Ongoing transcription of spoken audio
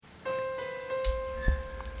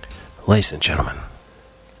Ladies and gentlemen,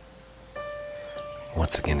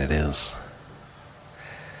 once again it is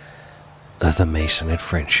the Mason and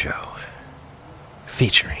Friends Show,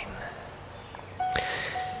 featuring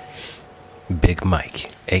Big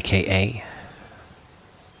Mike, a.k.a.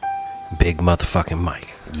 Big Motherfucking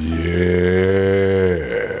Mike. Yeah.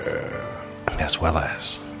 As well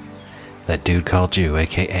as that dude called Jew,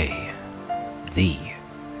 a.k.a. The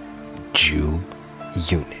Jew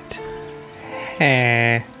Unit.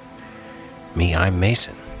 Me, I'm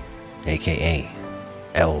Mason, a.k.a.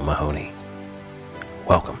 L. Mahoney.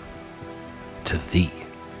 Welcome to the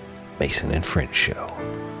Mason and Friends Show.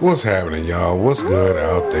 What's happening, y'all? What's good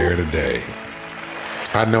out there today?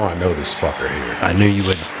 I know this fucker here. I knew you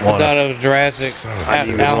would I want thought to. it was Jurassic. Son of a I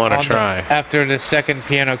knew you'd want to try. After the second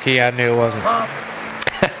piano key, I knew it wasn't.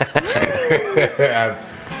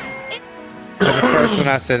 The first one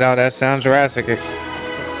I said, oh, that sounds Jurassic.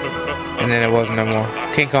 And then it wasn't no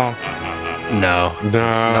more. King Kong. No,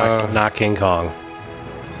 not King Kong.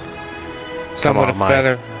 Something with a Mike.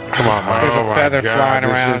 feather. Come on, Mike. There's a feather flying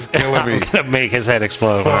this around. shit's killing me. I'm gonna make his head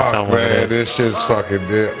explode when I tell Fuck, him what it man, is. this shit's fucking.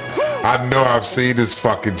 I know I've seen this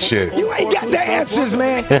fucking shit. You ain't got the answers,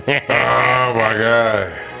 man. Oh my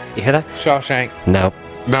god. You hear that? Shawshank. Nope.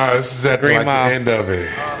 Nah, this is at Green like Mile. the end of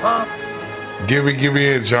it. Give me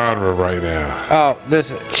a genre right now. Oh,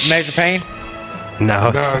 this Major Payne? No,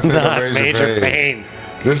 it's it's in the not Major Major Payne. Payne.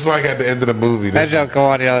 This is like at the end of the movie. That This joke go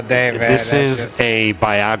on the other day, man. This That's is just- a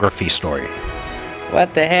biography story.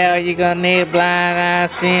 What the hell you gonna need a blind eye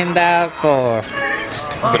seeing dog for?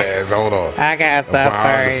 stupid ass. Hold on. I got some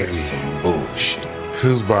birds. Biography. Bullshit.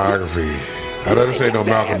 Whose biography? I know this ain't no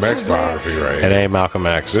Malcolm X biography, right? It ain't Malcolm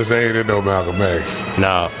X. This ain't in no Malcolm X.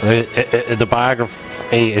 No, the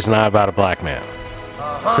biography is not about a black man.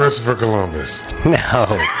 Christopher Columbus. No.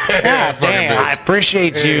 God Fucking damn. I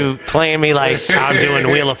appreciate you playing me like I'm doing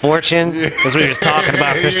Wheel of Fortune, because we were just talking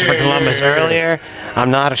about Christopher Columbus earlier.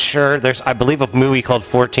 I'm not sure. There's, I believe, a movie called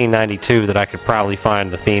 1492 that I could probably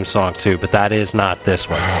find the theme song to, but that is not this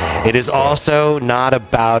one. It is also not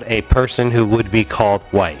about a person who would be called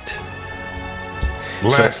white.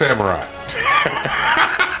 Last Samurai.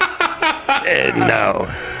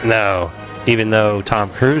 No. Even though Tom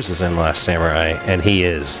Cruise is in Last Samurai, and he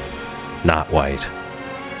is not white.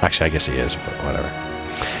 Actually, I guess he is, but whatever.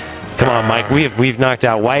 Come on, Mike. We've knocked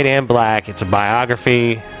out white and black. It's a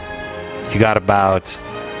biography. You got about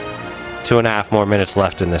 2.5 more minutes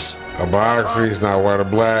left in this. A biography is not white or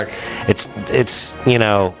black. It's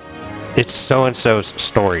so and so's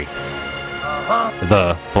story.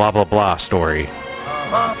 The blah blah blah story.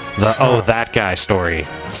 The that guy story.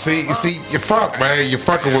 See, you fuck, man. You're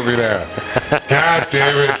fucking with me now. God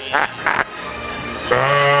damn it.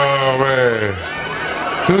 Oh, man.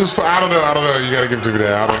 I don't know. You gotta give it to me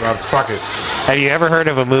now. Fuck it. Have you ever heard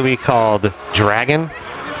of a movie called Dragon?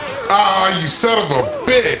 Oh, you son of a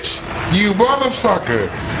bitch. You motherfucker.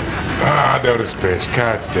 Ah, I know this bitch.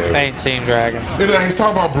 God damn I it. ain't seen Dragon. He's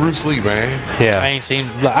talking about Bruce Lee, man. I Yeah.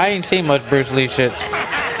 ain't seen much Bruce Lee shits.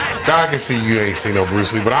 I can see you ain't seen no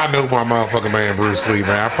Bruce Lee, but I know my motherfucking man Bruce Lee,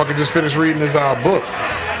 man. I fucking just finished reading this book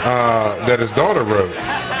that his daughter wrote.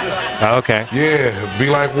 Oh, okay. Yeah, Be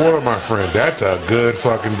Like Water, my friend. That's a good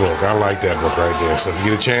fucking book. I like that book right there. So if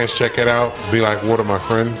you get a chance, check it out. Be Like Water, my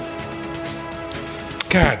friend.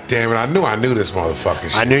 God damn it. I knew this motherfucking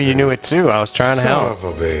shit. I knew you knew it too. I was trying to Son help. of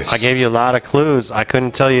a bitch. I gave you a lot of clues. I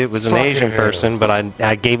couldn't tell you it was an Fucking Asian hell. person, but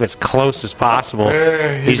I gave as close as possible.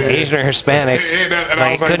 Yeah, you He's did. Asian or Hispanic. And I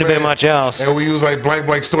Like, was it couldn't have been man, much else. And we use like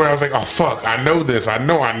blank story. I was like, oh fuck, I know this. I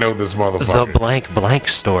know this The motherfucker. blank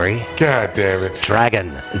story. God damn it. Dragon,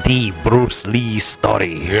 the Bruce Lee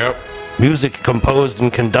story. Yep. Music composed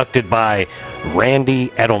and conducted by Randy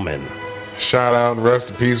Edelman. Shout out and rest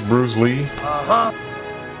in peace, Bruce Lee.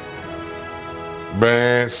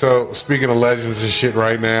 Man, so speaking of legends and shit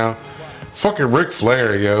right now, fucking Ric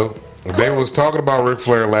Flair, yo. They was talking about Ric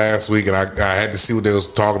Flair last week, and I had to see what they was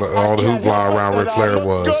talking, all the hoopla around Ric Flair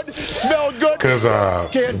was. Because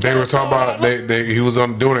they were talking about, he was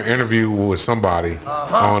doing an interview with somebody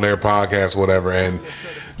on their podcast, whatever, and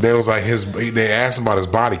they was like, they asked him about his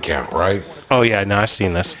body count, right? Oh, yeah, no, I've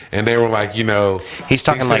seen this. And they were like, you know. He's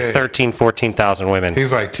talking he like said- 13, 14,000 women.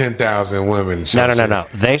 He's like 10,000 women. No.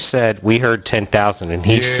 They said, we heard 10,000, and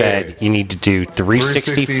he Yeah. said you need to do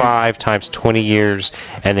 365 times 20 years,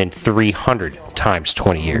 and then 300 times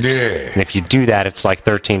 20 years. Yeah. And if you do that, it's like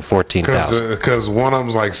 13, 14,000. Because one of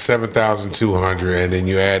them's like 7,200, and then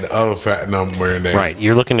you add the other fat number in there. Right.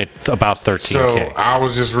 You're looking at about 13K. So I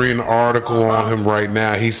was just reading an article on him right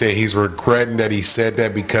now. He said he's regretting that he said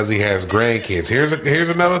that because he has grandkids. Here's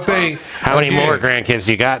another thing. How many more grandkids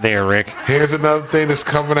you got there, Rick? Here's another thing that's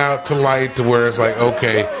coming out to light to where it's like,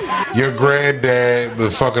 okay, your granddad been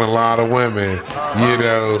fucking a lot of women,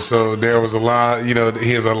 so there was a lot,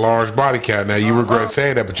 he has a large body count. Now you regret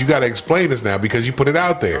saying that, but you got to explain this now because you put it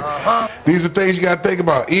out there. These are things you got to think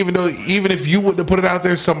about. Even if you wouldn't have put it out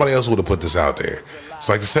there, somebody else would have put this out there. It's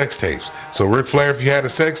like the sex tapes. So Ric Flair, if you had a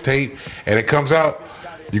sex tape and it comes out,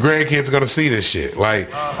 your grandkids are gonna see this shit. Like,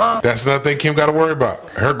 that's another thing Kim got to worry about.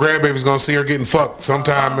 Her grandbaby's gonna see her getting fucked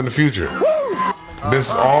sometime in the future. This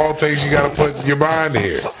is all things you gotta put in your mind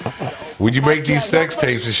here. When you make these sex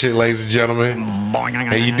tapes and shit, ladies and gentlemen,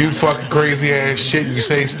 and you do fucking crazy ass shit, and you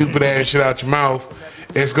say stupid ass shit out your mouth,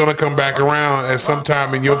 it's gonna come back around at some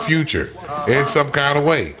time in your future in some kind of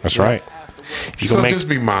way. That's right. If you So make, just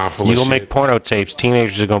be mindful you of gonna shit. make porno tapes,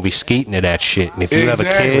 teenagers are gonna be skeeting to that shit. And if you have a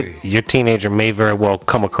kid, Exactly. your teenager may very well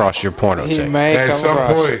come across your porno He tape. may At come some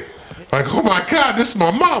across. point, like, oh my God, this is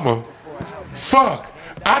my mama. Fuck.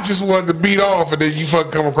 I just wanted to beat off, and then you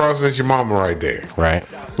fucking come across and it's your mama right there. Right.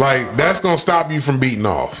 Like, that's gonna stop you from beating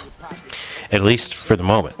off. At least for the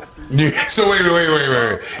moment. Yeah, so wait.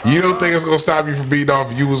 You don't think it's gonna stop you from beating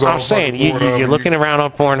off? You was on I'm saying, you're looking around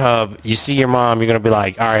on Pornhub, you see your mom, you're gonna be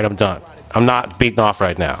like, all right, I'm done. I'm not beating off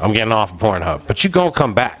right now. I'm getting off of Pornhub. But you gonna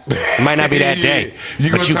come back. It might not be that day. You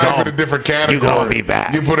but gonna type in a different category. You gonna be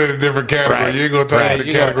back. You put it in a different category. Right. You ain't gonna type in the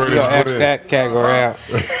You category gonna that you X put in. that category out.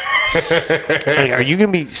 Hey, are you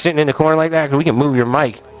gonna be sitting in the corner like that? 'Cause we can move your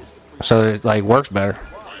mic so it like works better.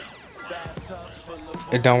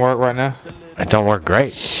 It don't work right now. It don't work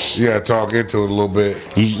great. You gotta talk into it a little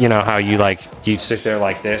bit. You know how you sit there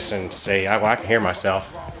like this and say, I can hear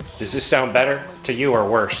myself. Does this sound better to you or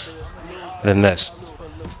worse than this?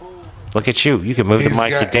 Look at you. You can move the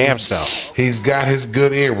mic your damn self. He's got his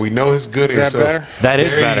good ear. We know his good ear. that better? That is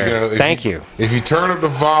there you better. go. If Thank you. If you turn up the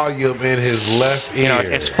volume in his left ear, You know,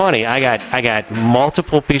 it's funny. I got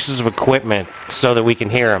multiple pieces of equipment so that we can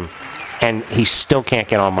hear him, and he still can't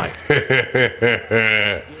get on mic.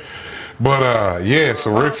 But yeah,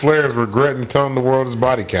 so Ric Flair is regretting telling the world his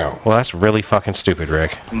body count. Well, that's really fucking stupid,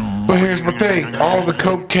 Rick. But here's my thing: all the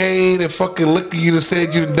cocaine and fucking liquor you done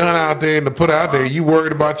said you done out there and to put out there, you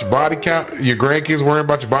worried about your body count? Your grandkids worrying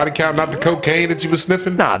about your body count, not the cocaine that you was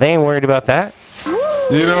sniffing? Nah, they ain't worried about that.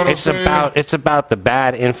 You know what I'm saying? It's about the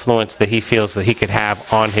bad influence that he feels that he could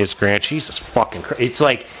have on his grand. Jesus fucking Christ. It's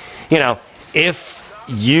like, if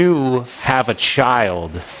you have a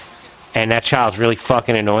child and that child's really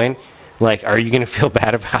fucking annoying, like, are you gonna feel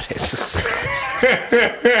bad about it?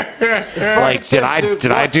 Like, did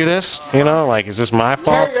I do this? Like, is this my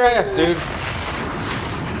fault? Carry your ass, dude.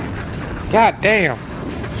 God damn.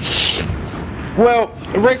 Well,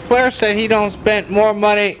 Ric Flair said he don't spend more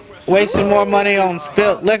money, wasting more money on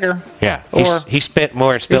spilt liquor. Yeah, Or he spent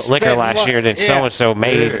more spilt liquor spent last more- year than yeah. so and so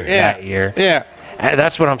made that year. Yeah. And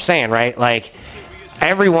that's what I'm saying, right? Like,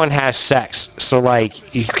 everyone has sex, so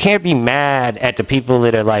like you can't be mad at the people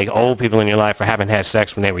that are like old people in your life for having had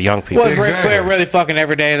sex when they were young people. Was Ric Exactly. Flair really fucking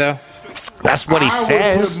every day though? That's what he I would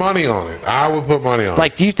says. put money on it. I would put money on it.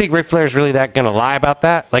 Like, do you think Ric Flair is really that gonna lie about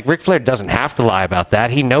that? Like, Ric Flair doesn't have to lie about that.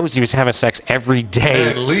 He knows he was having sex every day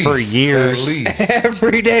At least. for years. At least.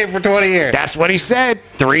 Every day for 20 years. That's what he said.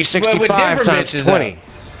 365 different times bitches, 20.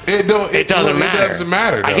 It doesn't matter. It doesn't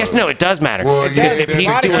matter. I guess though. no, it does matter. Well, because yeah, if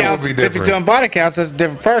he's body doing count- counts, be if you're different. doing body counts, that's a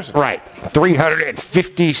different person. right,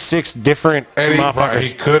 356 different And motherfuckers.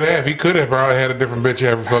 he could have probably had a different bitch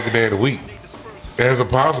every fucking day of the week. There's a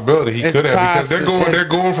possibility he It's could have because possible. they're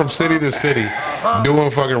going from city to city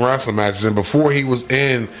doing fucking wrestling matches. And before he was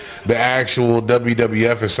in the actual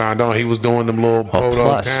WWF and signed on, he was doing them little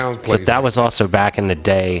Podunk Towns places. But that was also back in the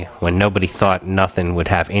day when nobody thought nothing would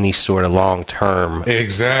have any sort of long-term,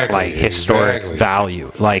 exactly like, historic exactly.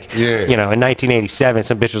 value. Like, Yeah. in 1987,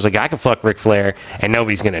 some bitch was like, I can fuck Ric Flair, and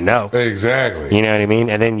nobody's going to know. Exactly. You know what I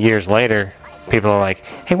mean? And then years later, people are like,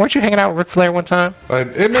 hey, weren't you hanging out with Ric Flair one time?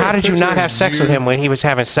 Isn't there How a did you picture not of have sex you- with him when he was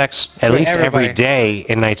having sex at With least every everybody. day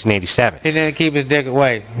in 1987? He didn't keep his dick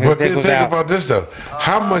away. His But dick then was think out. about this though.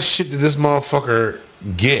 How much shit did this motherfucker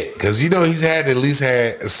get? Because he's had at least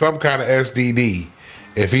had some kind of SDD.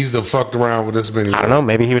 If he's done fucked around with this many, I don't know.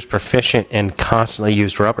 Maybe he was proficient and constantly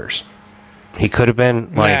used rubbers. He could have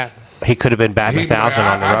been like Yeah. he could have been batting 1,000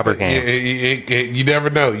 on the rubber game. You never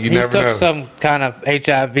know. You He never took know. some kind of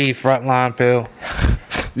HIV frontline pill.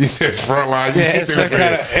 You said frontline. You Yeah, it's some stupid.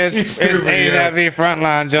 kind of You it's stupid, yeah. AEW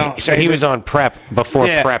frontline jump. So he was on prep before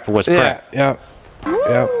prep was prep. Yeah,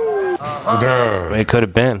 yep. Duh. It could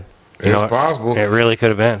have been. You It's know, possible. It really could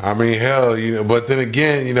have been. I mean, hell, but then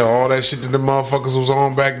again, all that shit that the motherfuckers was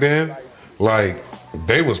on back then, like,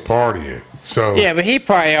 they was partying. So Yeah, but he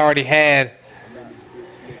probably already had.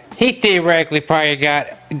 He theoretically probably got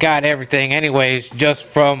everything anyways, just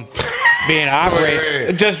from being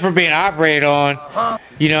operated, just from being operated on.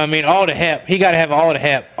 You know what I mean? All the help. He got to have all the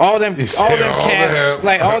help. All them He said all the cats,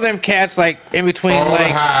 help. all them cats, like in between, all the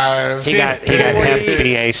like. hives. He got hep,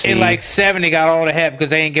 BAC. In like 70 got all the help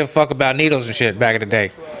because they ain't give a fuck about needles and shit back in the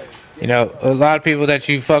day. You know, a lot of people that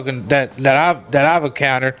you fucking that I've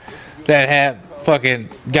encountered that have fucking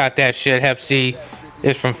got that shit hep C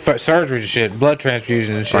is from surgery and shit, blood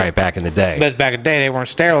transfusion and shit. Right, back in the day. But back in the day they weren't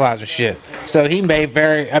sterilizing shit. So he made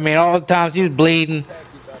all the times he was bleeding.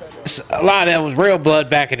 A lot of that was real blood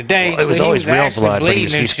back in the day. Well, it was so he always real actually blood, but he bleeding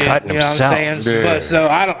was and shit, cutting you know himself. what I'm saying? Yeah. But so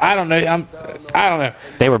I don't know. I don't know.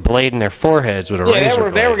 They were blading their foreheads with a Yeah, razor they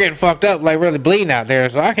were blade. getting fucked up, like really bleeding out there.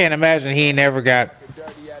 So I can't imagine he never got.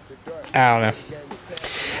 I don't know.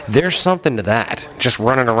 There's something to that. Just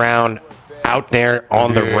running around out there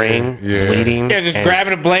on the Yeah, ring, yeah. bleeding. Yeah, just and-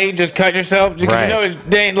 grabbing a blade, just cutting yourself. Because Right.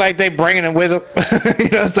 they ain't like they bringing it with them.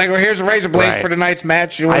 It's like, well, here's a razor blade Right. for tonight's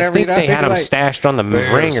match or I whatever. think they had them like, stashed on the They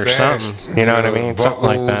had ring them or stashed, something. You know what I mean? Something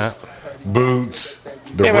like that. Boots.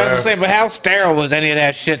 The Yeah, but I was ref. saying, but how sterile was any of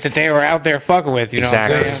that shit that they were out there fucking with? You know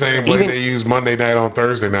Exactly. what I'm That's the saying? same blade Even- they use Monday night on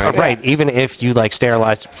Thursday night. Right. Even if you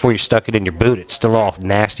sterilized it before you stuck it in your boot, it's still all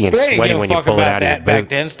nasty and But they didn't sweaty give a when you fuck pull it about out of that your back boot.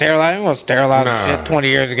 then. Sterilizing was sterilizing Nah. shit 20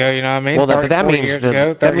 years ago. You know what I mean? Well, 30, that 40 means years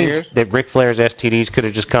ago, 30 years. that Ric Flair's STDs could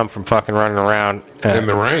have just come from fucking running around In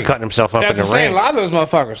the ring. cutting himself up That's in what the I'm saying. ring. A lot of those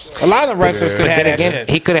motherfuckers, a lot of the wrestlers Yeah. could But have Then had that again, shit.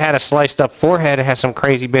 he could have had a sliced up forehead and had some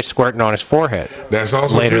crazy bitch squirting on his forehead. That's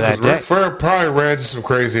also Later true, that 'cause Ric day. Flair probably ran to some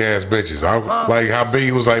crazy ass bitches. Like how Biggie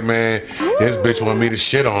was like, man, this bitch wanted me to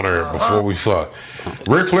shit on her before we fuck.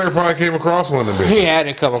 Ric Flair probably came across one of them bitches. He had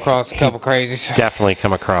to come across a couple crazies. Definitely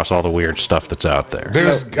come across all the weird stuff that's out there.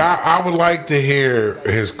 I would like to hear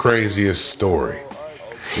his craziest story.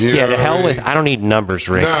 You Yeah, know to what I hell mean? with. I don't need numbers,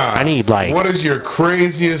 Rick. Nah, I need what is your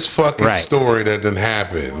craziest fucking Right. story that didn't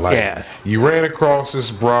happen? Like, Yeah. you ran across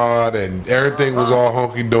this broad and everything was all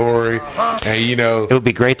hunky dory, and It would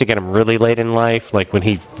be great to get him really late in life, like when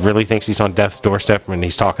he really thinks he's on death's doorstep and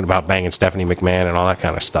he's talking about banging Stephanie McMahon and all that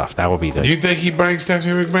kind of stuff. That would be do the. you think he banged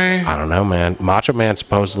Stephanie McMahon? I don't know, man. Macho Man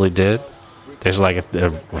supposedly did. There's like a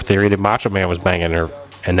theory that Macho Man was banging her,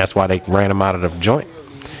 and that's why they ran him out of the joint.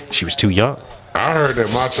 She was too young. I heard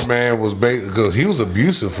that Macho Man was because he was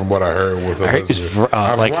abusive from what I heard with I heard he's Elizabeth.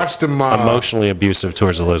 I've like watched him. emotionally abusive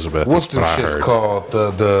towards Elizabeth. What's That's them what I shits heard. called?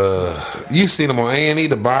 The you've seen them on A&E,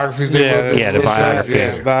 the biographies. They wrote? Yeah, the it's, biography.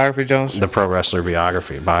 Yeah, biography Jones. The pro wrestler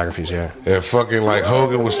biographies, yeah. And fucking like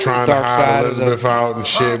Hogan was trying to Dark side hide of the- Elizabeth out and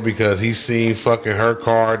shit because he seen fucking her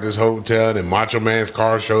car at this hotel and then Macho Man's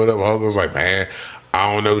car showed up. Hogan was like, man,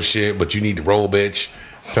 I don't know shit, but you need to roll, bitch,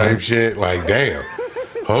 type shit. Like, damn.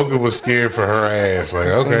 Hogan was scared for her ass. Like,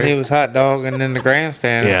 He okay. was hot dogging in the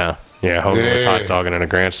grandstand. Yeah. Yeah, Hogan was Yeah. hot dogging in a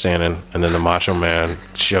grandstand, and then the Macho Man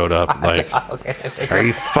showed up like, "Are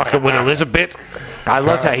you fucking with Elizabeth?" I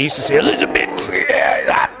loved how he used to say, "Elizabeth,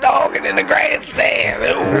 yeah, hot dogging in the grandstand."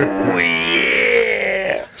 Ooh,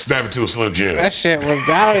 yeah. Snap it to a Slim Jim. That shit was,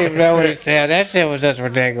 I don't even know what he said. That shit was just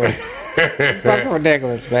ridiculous. Fucking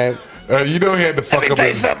ridiculous, man. You know he had to fuck up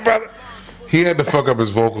his, something, brother. he had to fuck up his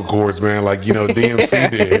vocal cords, man, like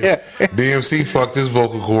DMC did. DMC fucked his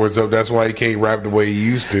vocal cords up. That's why he can't rap the way he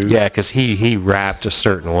used to. Yeah, because he rapped a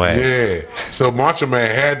certain way. Yeah. So Macho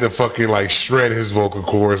Man had to fucking like shred his vocal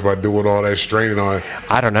cords by doing all that straining on it.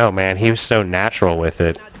 I don't know, man. He was so natural with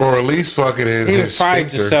it. Or at least fucking his He his was probably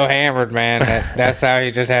sphincter. just so hammered, man. That's how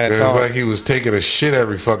he just had it It's thought. like he was taking a shit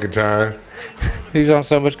every fucking time. He was on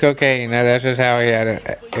so much cocaine. That's just how he had it.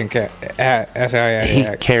 That's how he had He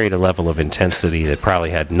it. carried a level of intensity that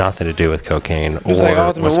probably had nothing to do with cocaine, was like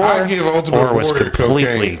Ultimate was Warrior. I give Ultimate Or was Warrior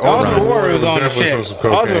completely- cocaine. Ultimate Warrior was on the definitely shit. some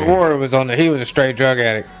cocaine. Ultimate Warrior was on the. He was a straight drug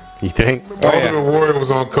addict. You think? Oh, yeah. Ultimate Warrior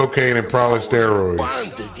was on cocaine and probably steroids.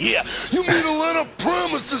 Bonded, yeah. You made a lot of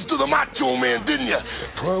promises to the Macho Man, didn't you?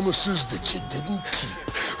 Promises that you didn't keep.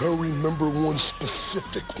 I remember one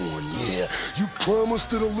specific one, yeah. You promised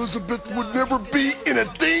that Elizabeth would never be in a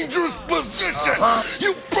dangerous position.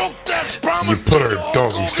 You broke that promise. You put her to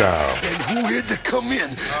doggy Hulk style. Hogan. And who had to come in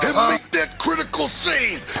and make that critical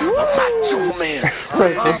save? The Macho Man.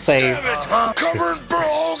 Critical save. Savage, covering for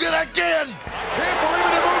Hogan again.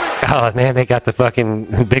 Oh man, they got the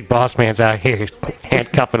fucking big boss man's out here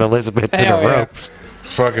handcuffing Elizabeth to Hell the yeah. ropes.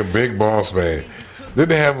 Fucking big boss man. Didn't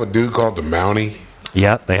they have a dude called the Mountie?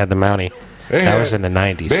 Yeah, they had the Mountie. That was in the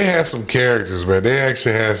 90s. They had some characters, man. They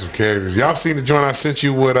actually had some characters. Y'all seen the joint I sent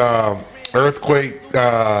you with Earthquake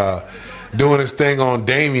doing his thing on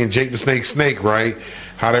Damien, Jake the Snake, right?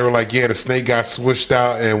 How they were like, yeah, the snake got switched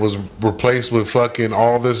out and was replaced with fucking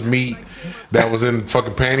all this meat that was in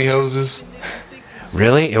fucking pantyhoses.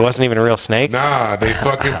 Really? It wasn't even a real snake? Nah, they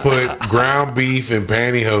fucking put ground beef in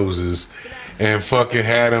pantyhoses and fucking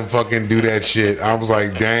had him fucking do that shit. I was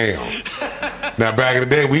like, damn. Now, back in the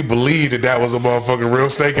day, we believed that was a motherfucking real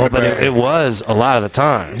snake in the but bag. it was a lot of the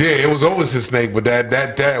time. Yeah, it was always his snake, but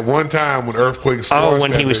that one time when Earthquake squashed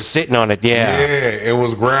when that he was bitch, sitting on it, yeah. Yeah, it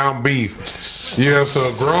was ground beef. Yeah, so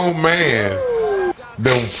a grown man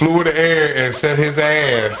then flew in the air and set his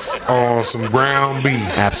ass on some ground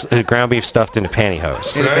beef. Absolutely, ground beef stuffed in the pantyhose.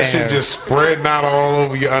 So that shit just spreading out all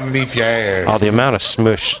over you underneath your ass. Oh, the amount of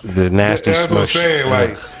smush, the nasty That's smush. what I'm saying.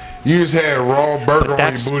 Like, you just had a raw burger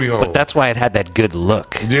on your booty hole. But that's why it had that good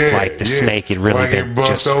look. Yeah, like the snake had really like been it bust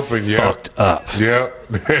just open, fucked up.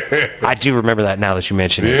 Yep. I do remember that now that you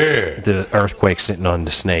mention it. Yeah. The earthquake sitting on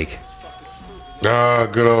the snake.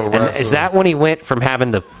 Good old And wrestler. is that when he went from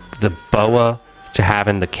having the boa to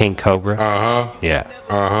having the king cobra? Yeah.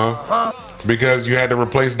 Because you had to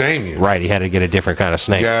replace Damien. Right, he had to get a different kind of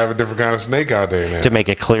snake You gotta have a different kind of snake out there now. to make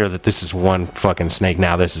it clear that this is one fucking snake.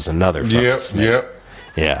 Now this is another fucking snake. Yep.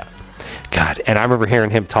 Yeah. God, and I remember hearing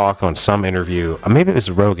him talk on some interview, maybe it was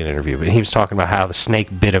a Rogan interview, but he was talking about how the snake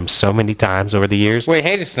bit him so many times over the years. Well, he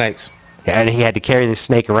hated snakes. And he had to carry this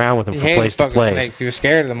snake around with him He from hated place to fucking place. snakes. He was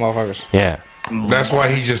scared of the motherfuckers. Yeah. That's why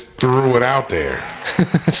he just threw it out there.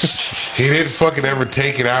 He didn't fucking ever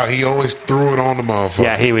take it out. He always threw it on the motherfucker.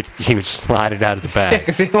 Yeah, he would slide it out of the bag.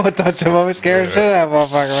 Because he won't touch him. I'm scared of shit of that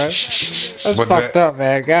motherfucker, man. That's But fucked up,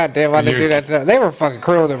 man. God damn, why they do that to them? They were fucking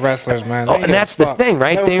cruel to wrestlers, man. Oh, They and that's the fuck. thing,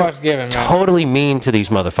 right? They were They're fucks given, man. totally mean to these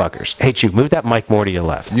motherfuckers. Hey, Chew, move that mic more to your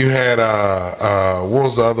left. You had what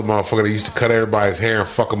was the other motherfucker that used to cut everybody's hair and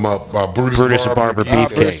fuck them up? Brutus the Barber Beefcake.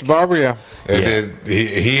 Beefcake. Mr. Barber, yeah. And Yeah. then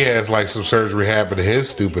he has like some surgery happen to his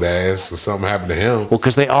stupid ass, or something happened to him. Well,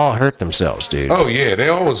 because they all hurt themselves, dude. Oh yeah, they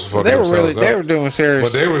always fuck They were themselves really, they up. were doing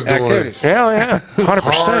serious But they was doing activities. Hell yeah, hard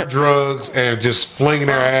 100%. drugs and just flinging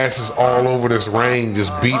their asses all over this ring,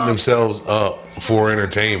 just beating themselves up for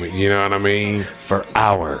entertainment. You know what I mean? For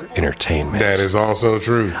our entertainment. That is also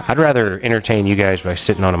true. I'd rather entertain you guys by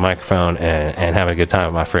sitting on a microphone and having a good time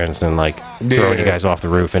with my friends than like throwing you guys off the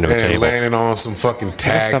roof into a And table. landing on some fucking Some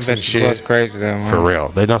tax and bitch was shit. crazy, though, man. For real.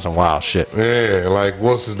 They done some wild shit. Yeah, like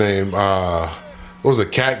what's his name? What was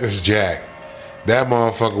it? Cactus Jack. That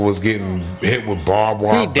motherfucker was getting hit with barbed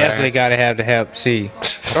wire. He definitely bats. got to have the help see.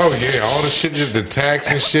 Oh yeah, all the shit, the tax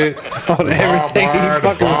and shit, the barbed everything he wire, the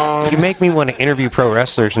fucking- bombs. You make me want to interview pro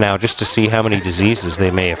wrestlers now just to see how many diseases they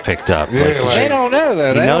may have picked up. Yeah, like- They don't know, though.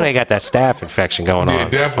 you know don't- they got that staph infection going Yeah, on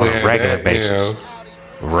definitely on a had regular that, basis.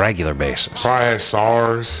 you Regular basis. Probably had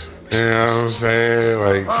SARS. You know what I'm saying?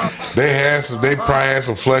 Like they probably had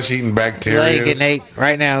some flesh eating Leg bacteria. getting ate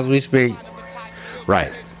right now as we speak.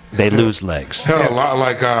 Right. They lose legs. Hell, a lot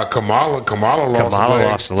like Kamala. Kamala lost Kamala his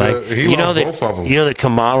lost a legs. leg. He You know lost that. both of them. You know that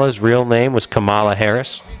Kamala's real name was Kamala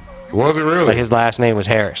Harris. Was it really? Like his last name was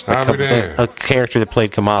Harris. I'll be damned. A character that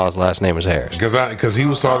played Kamala's last name was Harris. Because he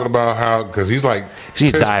was talking about how he's like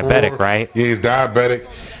He's piss diabetic, poor. right? Yeah, he's diabetic.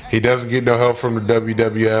 He doesn't get no help from the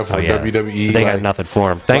WWF or Oh yeah. WWE. They like, got nothing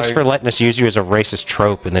for him. Thanks like- for letting us use you as a racist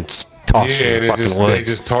trope and then toss you Yeah, in the they fucking just, woods. they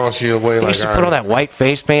just toss you away He like. used to all put right. all that white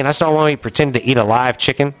face paint. I saw one where he pretended to eat a live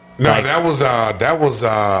chicken. No, Like, that was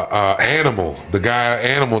Animal, the guy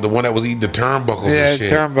Animal, the one that was eating the turnbuckles Yeah, and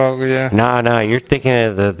shit. turnbuckle, yeah. no, you're thinking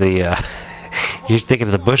of you're thinking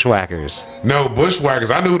of the Bushwhackers. No,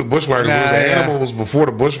 Bushwhackers. I knew who the Bushwhackers Nah, was. yeah. Animal was before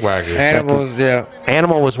the Bushwhackers. Animals, yeah.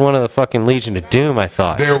 Animal was one of the fucking Legion of Doom, I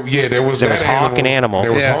thought. There was There that was Hawk and Animal.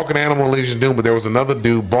 There was Yeah. Hawk and Animal, Legion of Doom, but there was another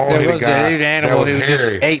dude, bald There headed was guy the that animal was who just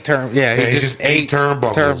hairy. ate turn. Yeah, Yeah, he just ate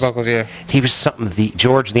turnbuckles. Turnbuckles, yeah. He was something. The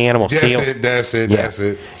George the Animal Steel. That's it. Yeah. That's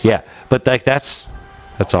it. Yeah, but like that's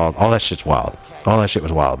all. All that shit's wild. All that shit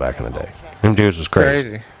was wild back in the day. Them dudes was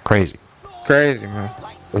crazy. Crazy. Crazy, man.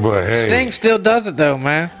 But hey, Sting still does it though,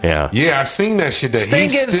 man. Yeah. yeah, I seen that shit. That Sting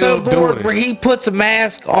he's getting still so bored doing where it. he puts a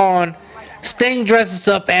mask on. Sting dresses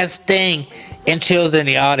up as Sting and chills in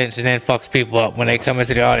the audience and then fucks people up when they come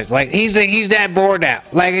into the audience. Like he's that bored now.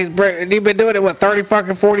 Like he's been doing it 30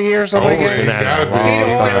 fucking 40 years Oh, something like he's that. gotta be. Long He's the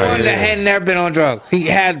He's only gotta one be. that had never been on drugs. He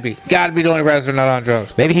had to be. Got to be the only wrestler not on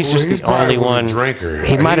drugs. Maybe he's Well, just he's the probably only was one. a drinker.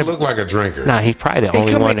 He might have looked like a drinker. Nah, he's probably the He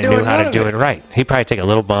only couldn't one be that knew doing how none to of do it. it right. He'd probably take a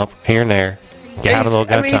little bump here and there, get out a little I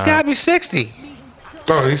gut mean, he's got to time. be 60.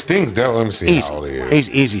 Oh, he Sting's definitely. Let me see Easy. how old he is. He's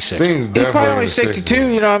easy 60. Sting's He's probably definitely in only the 62,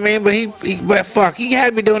 60s. you know what I mean? But he had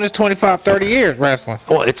to be doing this 25, 30 years wrestling.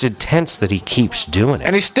 Well, it's intense that he keeps doing it.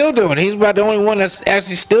 And he's still doing it. He's about the only one that's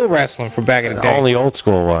actually still wrestling from back in the day. Only old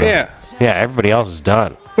school one. Yeah. Yeah, everybody else is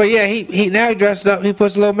done. But yeah, he now he dresses up, he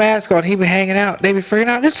puts a little mask on, he be hanging out, they be freaking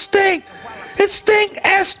out. It's Sting! It's Sting!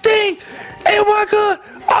 Ass Sting! Oh my god!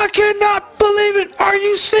 I cannot believe it! Are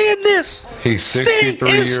you seeing this? He's Sting 63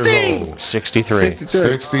 is years Sting! old. 63.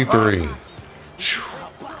 63.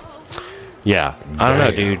 Yeah. I don't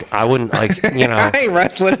know, dude. I wouldn't like, you know. I ain't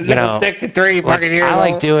wrestling You know, 63 like, fucking years I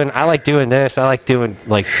like old. doing this. I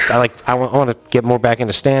want to get more back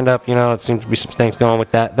into stand up, you know. It seems to be some things going with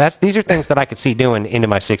that. These are things that I could see doing into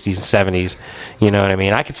my 60s and 70s. You know what I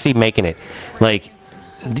mean? I could see making it like,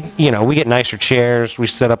 you know, we get nicer chairs, we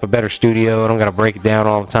set up a better studio, I don't got to break it down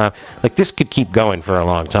all the time. Like, this could keep going for a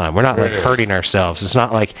long time. We're not, like, hurting ourselves. It's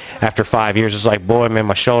not like after 5 years, it's like, boy, man,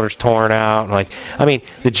 my shoulder's torn out. And like, I mean,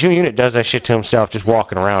 the Jew unit does that shit to himself just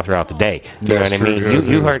walking around throughout the day. You know That's what I mean? true, yeah,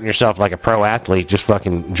 You hurting yourself like a pro athlete just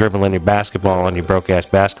fucking dribbling your basketball on your broke-ass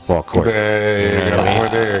basketball court. Hey, got a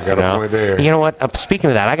point there. Got a point there. You know what?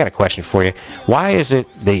 Speaking of that, I got a question for you. Why is it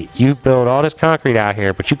that you build all this concrete out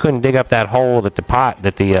here, but you couldn't dig up that hole that the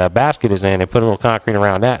basket is in and put a little concrete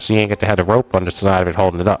around that so you ain't got to have the rope on the side of it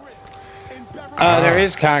holding it up? There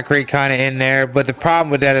is concrete kind of in there, but the problem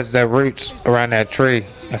with that is the roots around that tree.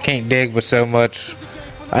 I can't dig with so much.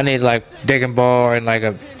 I need like digging bar and like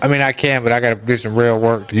I can, but I got to do some real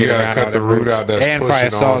work to You get gotta around cut all the root out that's and probably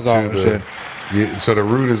pushing saws off onto and shit. so the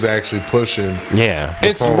root is actually pushing. Yeah.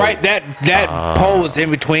 It's pole. right that pole is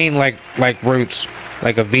in between like roots,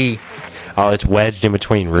 like a V. Oh, it's wedged in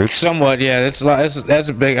between roots. Somewhat, yeah. That's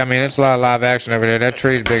a big. I mean, it's a lot of live action over there. That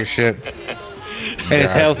tree's big as shit. And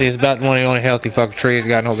it's healthy. It's about one of the only healthy fucking trees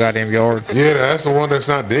got no goddamn yard. Yeah, that's the one that's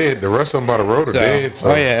not dead. The rest of them by the road are dead.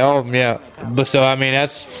 So. Oh yeah, all of them, yeah. But so I mean,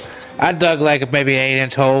 I dug like maybe an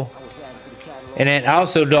 8-inch hole, and then I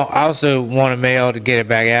also want a male to get it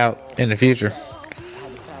back out in the future.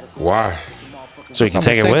 Why? So you can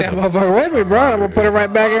take it with that him. motherfucker with me, bro. I'm gonna put it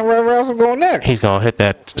right back in wherever else I'm going next. He's gonna hit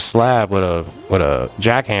that slab with a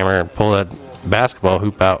jackhammer and pull that basketball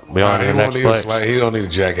hoop out. We on to the next place. He don't need a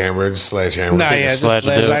jackhammer, just sledgehammer. Nah, yeah, just sledge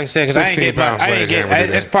like will do I it. said, because I ain't 16 get much. pound I didn't get. sledgehammer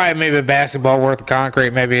do It's that. probably maybe a basketball worth of concrete,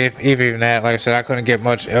 maybe if even that. Like I said, I couldn't get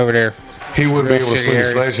much over there. He wouldn't be Real able to shitty swing a area.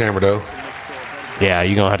 sledgehammer though. Yeah,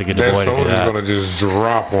 you're gonna have to get the That boy to do soldier's that. gonna just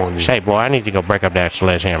drop on you. Hey, boy, I need to go break up that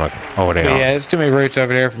sledgehammer over there. But yeah, there's too many roots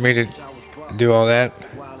over there for me to do all that.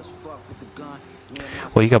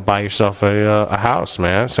 Well, you gotta buy yourself a house,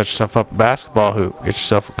 man. Set yourself up a basketball hoop. Get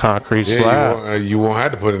yourself a concrete Yeah, slab. you won't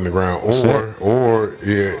have to put it in the ground, or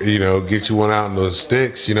yeah, you know, get you one out in those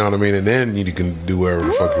sticks. You know what I mean, and then you can do whatever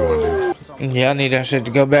the fuck you want to do. Yeah, I need that shit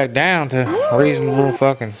to go back down to reasonable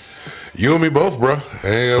fucking. You and me both, bro. I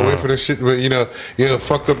ain't gotta wait for this shit. But you know,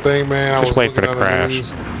 fucked up thing, man. Just wait for the looking at crash.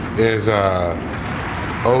 news, Is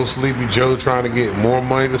old Sleepy Joe trying to get more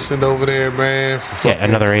money to send over there, man? For Yeah,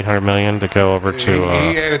 another $800 million to go over to.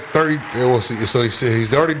 he added 30. We'll see. So he said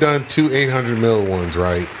he's already done 2 800 mil ones,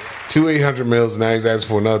 right? 2 800 mils. Now he's asking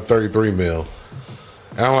for another 33 mil.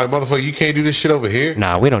 And I'm like, motherfucker, you can't do this shit over here.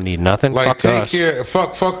 Nah, we don't need nothing. Like, Fuck take us. care.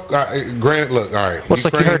 Fuck. Granted, look, all right. What's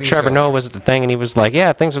like you Ukraine heard needs Trevor help. Noah was at the thing and he was like,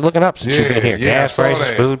 yeah, things are looking up since you've been here. Yeah, I Gas saw prices,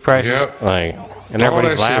 that. food prices. Yep. Like, and All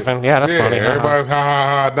everybody's that shit. laughing. Yeah, that's funny. Everybody's ha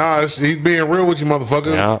ha ha. Nah, he's being real with you,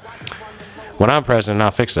 motherfucker. Yeah. When I'm president,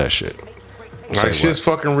 I'll fix that shit. Like, shit's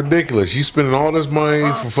fucking ridiculous. You spending all this money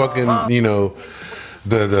for fucking, you know,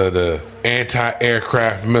 the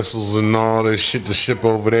anti-aircraft missiles and all this shit to ship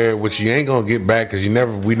over there, which you ain't gonna get back because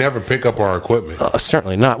we never pick up our equipment.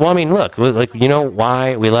 Certainly not. Well, I mean, look, like, you know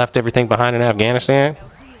why we left everything behind in Afghanistan?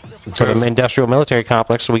 For the industrial military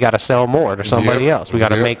complex, so we got to sell more to somebody Yep. else. We got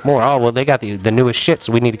to Yep. make more. Oh, well, they got the newest shit,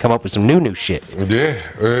 so we need to come up with some new shit. Yeah,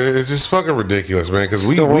 it's just fucking ridiculous, man. Because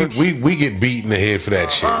we get beat in the head for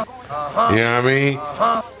that shit. You know what I mean?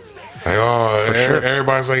 Like,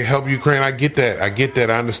 everybody's like, help Ukraine. I get that.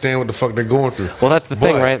 I understand what the fuck they're going through. Well, that's the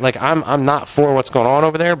thing, But- right? Like, I'm not for what's going on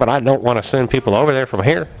over there, but I don't want to send people over there from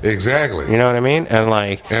here. Exactly. You know what I mean? And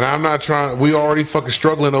like, And I'm not trying. We already fucking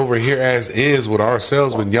struggling over here as is with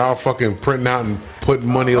ourselves. When y'all fucking printing out and putting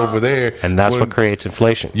money over there, and that's when what creates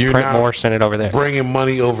inflation. you're Print not more, send it over there. bringing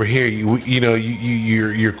money over here.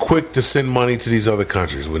 You're quick to send money to these other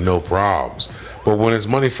countries with no problems. But when it's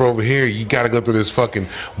money for over here, you got to go through this fucking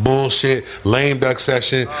bullshit, lame duck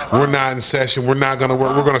session. We're not in session. We're not going to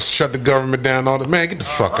work. We're going to shut the government down. All that. Man, get the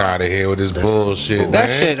fuck out of here with this bullshit, That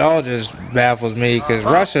man. shit all just baffles me because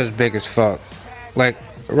Russia's big as fuck. Like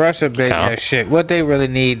Russia big Yeah. as shit. What they really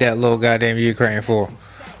need that little goddamn Ukraine for?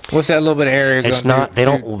 What's that little bit of area? It's gonna not. do- They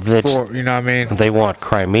don't. do It's, for, you know what I mean? they want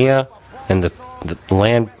Crimea and the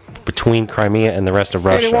land between Crimea and the rest of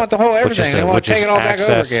Russia. they want the whole which is everything. They a- want which to take is it all back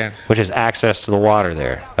over access- again. Which is access to the water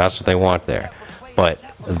there. That's what they want there. But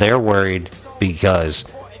they're worried because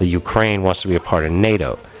the Ukraine wants to be a part of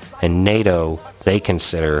NATO, and NATO they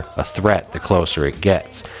consider a threat the closer it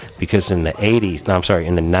gets. Because in the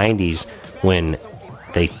 90s, when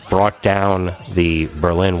they brought down the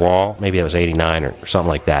Berlin Wall, maybe it was 89 or something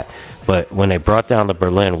like that. But when they brought down the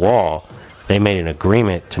Berlin Wall, they made an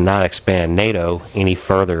agreement to not expand NATO any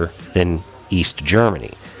further than East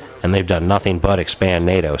Germany. And they've done nothing but expand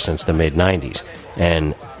NATO since the mid-90s.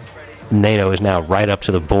 And NATO is now right up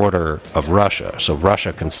to the border of Russia. So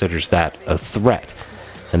Russia considers that a threat.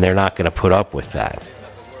 And they're not going to put up with that.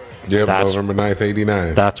 Yeah, That's- November 9th,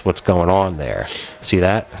 89. That's what's going on there. See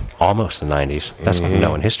that? Almost the 90s. That's not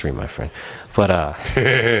knowing history, my friend. But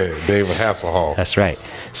David Hasselhoff. that's right.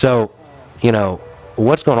 So,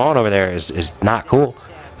 what's going on over there is not cool.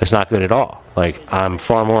 It's not good at all. Like, I'm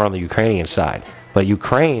far more on the Ukrainian side. But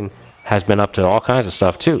Ukraine has been up to all kinds of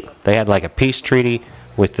stuff, too. They had, like, a peace treaty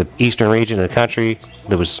with the eastern region of the country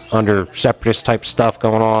that was under separatist type stuff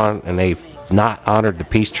going on, and they've not honored the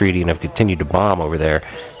peace treaty and have continued to bomb over there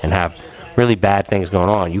and have really bad things going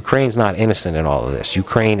on. Ukraine's not innocent in all of this.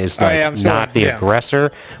 Ukraine is like I'm sure, not the yeah.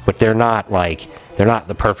 aggressor, but they're not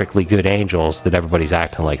the perfectly good angels that everybody's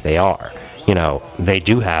acting like they are. They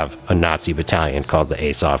do have a Nazi battalion called the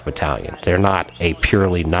Azov Battalion. They're not a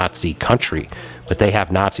purely Nazi country, but they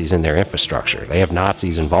have Nazis in their infrastructure. They have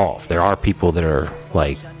Nazis involved. There are people that are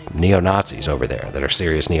like neo-Nazis over there that are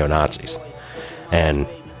serious neo-Nazis. And,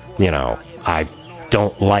 I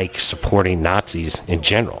don't like supporting Nazis in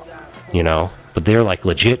general, but they're like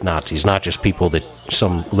legit Nazis, not just people that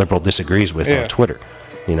some liberal disagrees with Yeah. on Twitter.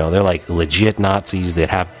 They're like legit Nazis that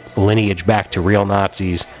have lineage back to real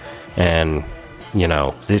Nazis, and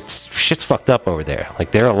shit's fucked up over there.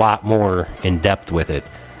 Like, they're a lot more in depth with it,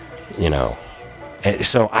 And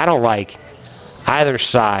so I don't like either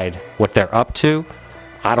side what they're up to.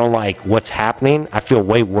 I don't like what's happening. I feel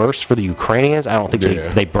way worse for the Ukrainians. I don't think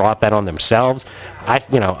they brought that on themselves. I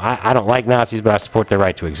don't like Nazis, but I support their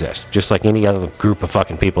right to exist, just like any other group of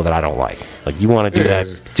fucking people that I don't like. Like, you want to do that,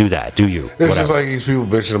 do that. Do you? It's Whatever. just like these people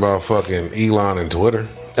bitching about fucking Elon and Twitter.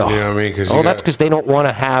 Oh. You know what I mean? That's because they don't want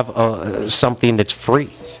to have something that's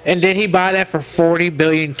free. And did he buy that for $40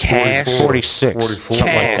 billion cash? 46, 44,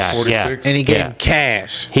 something like that. 46. Yeah. And he gave Yeah. him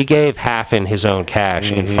cash. He gave half in his own cash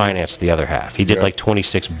and financed the other half. He did Yeah. like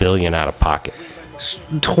 $26 billion out of pocket.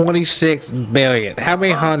 26 billion. How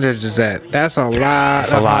many hundreds is that? That's a lot.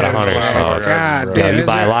 That's a lot of hundreds, dog. God Yeah, damn. You is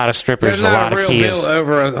buy a there- lot of strippers, There's a not lot a of real Kias. bill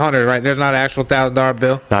over 100, right? There's not an actual $1,000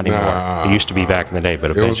 bill. Not anymore. Nah. It used to be back in the day,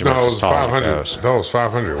 but It was, eventually no, it it's was as tall as it 500. goes. That was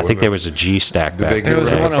 500. I think there was a G stack Did back they in get It the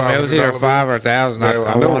was rid day. of one of them. It was either 5 or 1,000. I know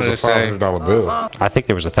it wanted was to a say. $500 bill. I think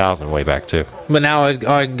there was 1,000 way back too. But now all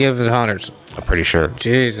I can give is hundreds. I'm pretty sure.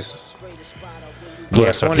 Jesus.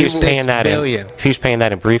 Yeah, so if he was 26 paying that billion. if he was paying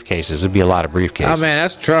that in briefcases, it'd be a lot of briefcases. Oh, man,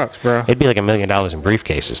 that's trucks, bro. It'd be like $1 million in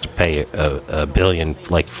briefcases to pay a billion,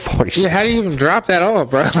 like 40. Yeah, how do you even drop that off,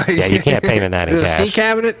 bro? Like, Yeah, you can't pay that in a cash. sea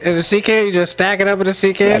cabinet? In a sea can? You just stack it up in a sea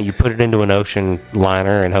Yeah, can? you put it into an ocean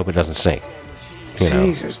liner and hope it doesn't sink.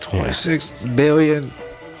 Jesus, 26 billion.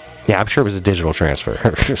 Yeah, I'm sure it was a digital transfer.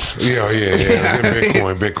 Yeah. It's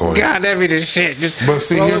in Bitcoin. God, that'd be the shit. Just But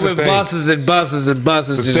see, rolling here's the with thing. buses and buses and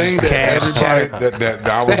buses. The just thing that cash. everybody that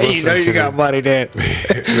I was Hey, listening you know to, you got money, then.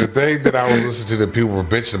 the thing that I was listening to that people were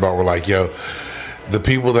bitching about were like, yo, the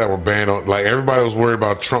people that were banned on, like, everybody was worried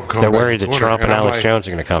about Trump coming They're back. worried to that Twitter. Trump and I'm Alex like, Jones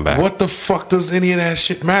are going to come back. What the fuck does any of that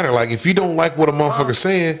shit matter? Like, if you don't like what a motherfucker's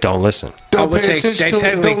saying, Don't listen. don't Which pay attention to it.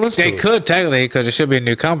 technically- Don't listen they to it. could technically, because it should be a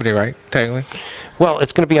new company, right? Technically. Well,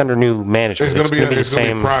 it's going to be under new management. It's gonna be the it's gonna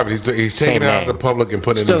same. be private. He's same taking it out of name. the public and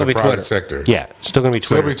putting it Still in the gonna be private Twitter. sector. Yeah, still going to be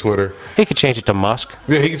Still Twitter. be Twitter. He could change it to Musk.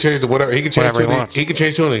 Yeah, he can change the whatever. He can change Whatever to he an, wants. he can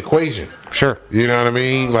change to an equation. Sure. You know what I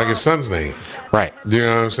mean? Like his son's name. Right. You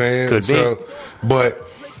know what I'm saying? Could be. So, but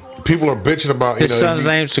people are bitching about His son's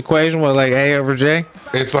name's equation, what, like A over J?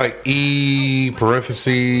 It's like E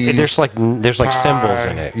parentheses. There's like symbols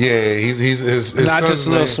in pi. it. Yeah, he's his Not son's just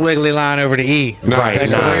a little name- swiggly line over the E. No, Right,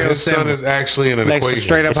 his, no. son, his son Symbol. is actually in an Like some equation.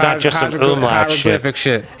 straight up It's not just some umlaut shit. hieroglyphic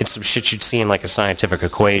shit. It's some shit you'd see in like a scientific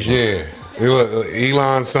equation. Yeah. Look,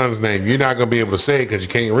 Elon's son's name. You're not gonna be able to say it because you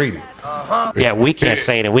can't read it. Yeah, we can't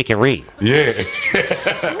say it and we can read. Yeah.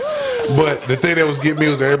 But the thing that was getting me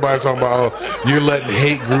was everybody talking about, oh, you're letting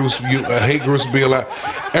hate groups be allowed.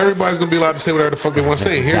 Everybody's gonna be allowed to say whatever the fuck they want to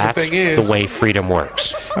say. Here's That's the thing is the way freedom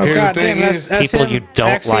works. Oh, Here's God the thing damn, is, that's people him. you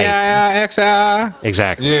don't like. XII.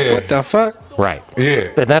 Exactly. yeah, What the fuck? Right. yeah.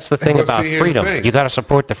 And that's the thing But about see, here's the freedom. thing. You got to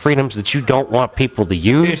support the freedoms that you don't want people to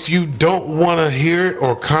use. If you don't want to hear it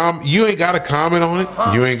or you ain't got to comment on it.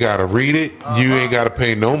 You ain't got to read it. You ain't got to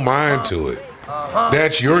pay no mind to it.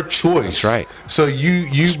 That's your choice. That's right. So you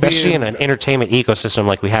Especially in an entertainment ecosystem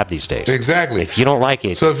like we have these days. Exactly. If you don't like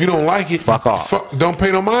it, So if you don't like it, Fuck off. Don't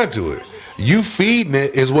pay no mind to it. You feeding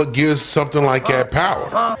it is what gives something like that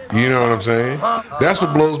power. You know what I'm saying? That's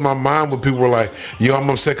what blows my mind when people are like, yo, I'm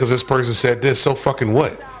upset because this person said this. So fucking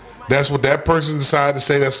what? That's what that person decided to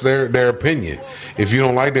say. That's their opinion. If you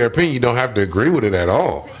don't like their opinion, you don't have to agree with it at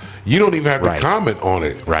all. You don't even have to Right. comment on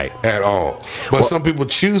it Right. at all. But some people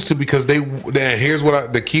choose to because here's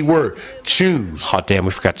the key word, choose. oh damn,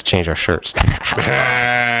 we forgot to change our shirts.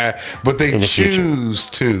 But they In the future. choose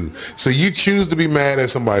to. So you choose to be mad at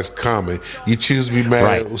somebody's comment. You choose to be mad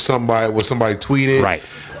Right. at somebody tweeted, Right.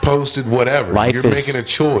 posted, whatever. Life You're is making a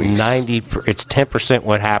choice. It's 10%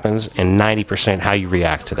 what happens and 90% how you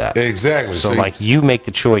react to that. Exactly. So like you make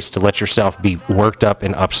the choice to let yourself be worked up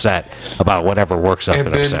and upset about whatever works up and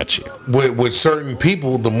then upsets you. with certain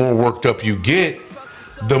people, the more worked up you get,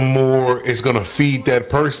 the more it's going to feed that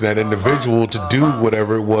person, that individual, to do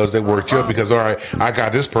whatever it was that worked you up. Because, all right, I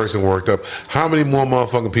got this person worked up. How many more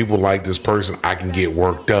motherfucking people like this person I can get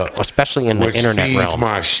worked up? Especially in the Which internet feeds realm.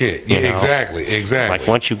 my shit. You Yeah, know? exactly. Like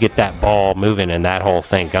once you get that ball moving and that whole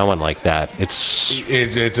thing going like that, it's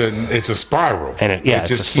It's a spiral. and it, yeah,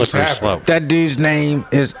 it's a keeps slippery happening. slope. That dude's name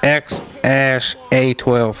is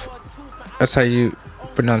XAsh-A12. That's how you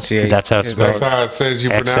pronunciate. That's how it's his That's spelled. name. how it says you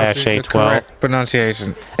pronounce X-A-H. it. The correct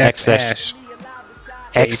pronunciation. XAsh.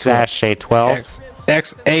 X-A-12.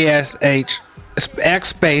 X-A-S-H X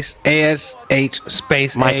space A-S-H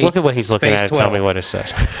space Mike, A look at what he's looking space at and tell 12. me what it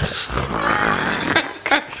says.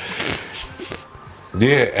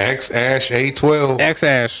 Yeah, XAsh-A12.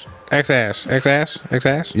 X-Ash.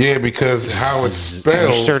 Yeah, because how it's Are you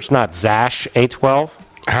spelled. sure it's not Zash A12?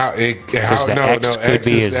 The the X could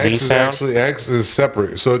be a Z X is sound? actually X is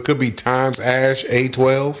separate, so it could be times Ash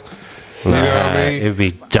A12. You know what I It mean? would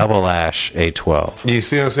be double Ash A12. You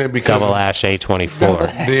see what I'm saying? Because Double Ash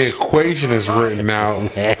A24. the equation is written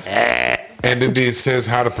out, and then it says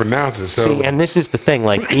how to pronounce it. So See, and this is the thing.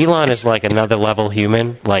 Like Elon is like another level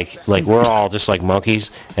human. Like we're all just like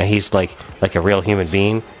monkeys, and he's like a real human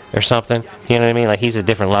being or something. You know what I mean? Like he's a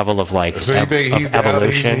different level of like So you think he's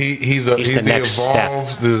evolution. he's the next evolved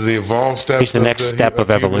step. the evolved steps. He's the next step of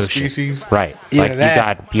human evolution. species. Right. Either Like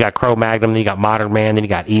that- you got Cro-Magnon, then you got Modern Man, then you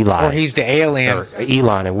got Eli. Or he's the alien. Or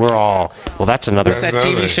Elon, and we're all well. That's another What's that That's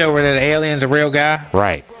TV another- show where the alien's a real guy?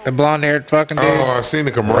 right. The blonde-haired fucking dude? Oh, I've seen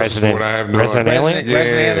the commercials for it. I have no Resident idea. Alien?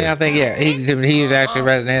 Resident Yeah. Alien, I think, yeah. He is actually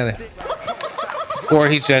Resident Alien. Or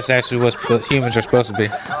he's just actually what humans are supposed to be.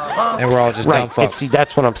 And we're all just dumb Right. fucks. See,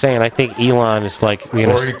 that's what I'm saying. I think Elon is like, you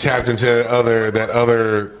know, Or he tapped into that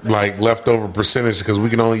other like leftover percentage because we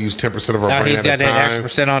can only use 10% of our Now brain he's at got a that time. extra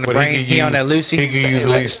percent on the but brain. can He on that Lucy. He can use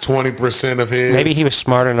at least 20% of his. maybe he was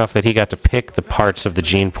smart enough that he got to pick the parts of the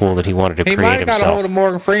gene pool that he wanted to He might create have got a hold himself. of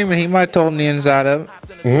Morgan Freeman. He might have told him the inside of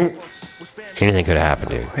it. Anything could happen,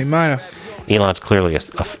 dude. He might have. Elon's clearly a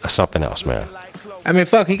something else, man. I mean,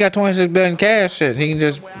 fuck, he got 26 billion cash. Shit, he can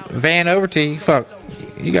just van over to you. Fuck,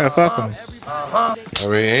 you gotta fuck him. I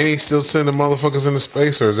mean, ain't he still sending motherfuckers into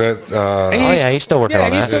space, or is that? Oh yeah, he's still working Yeah,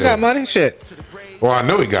 on he that. still got money. Shit, Well, I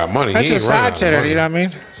know he got money. that's he ain't just running side out of cheddar. money. You know what I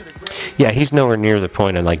mean? Yeah, he's nowhere near the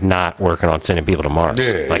point of like not working on sending people to Mars.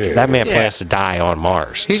 Yeah, like yeah. that man Yeah. plans to die on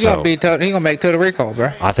Mars. He's so gonna be. He gonna make Total Recall,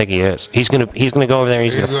 bro. I think he is. He's gonna go over there.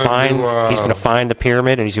 He's, He's gonna gonna find. do, he's gonna find the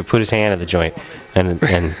pyramid and he's gonna put his hand in the joint, and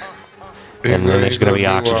then He's there's gonna be do,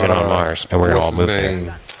 oxygen on Mars, and we're gonna what's all his move there.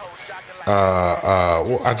 name?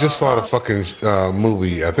 Well, I just saw the fucking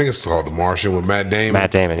movie. I think it's called The Martian with Matt Damon, Matt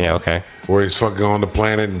Damon, yeah, okay. where he's fucking on the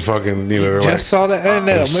planet and fucking they're like, Just saw that. Isn't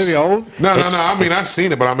that a movie old? No. I mean, I've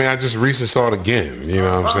seen it, but I mean, I just recently saw it again. You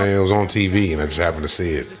know what I'm saying? It was on TV, and I just happened to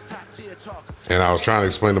see it. And I was trying to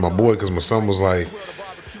explain to my boy because my son was like,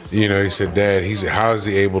 you know, he said, "Dad, how is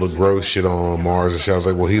he able to grow shit on Mars?" And shit. I was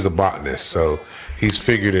like, "Well, he's a botanist, so he's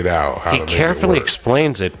figured it out how He to make carefully it work."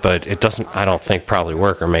 explains it, but it doesn't. I don't think probably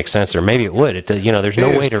work or make sense, or maybe it would. There's no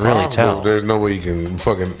It's way to really possible. tell. There's no way you can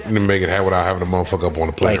fucking make it happen without having a motherfucker up on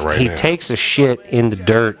the planet Like right he now. takes a shit in the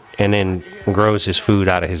dirt and then grows his food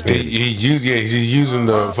out of his meat. He's using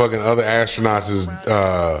the fucking other astronauts'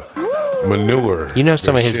 manure. You know,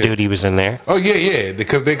 some of his shit. duty was in there. Oh yeah,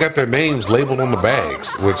 because they got their names labeled on the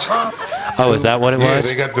bags. Which Oh, is that what it yeah, was?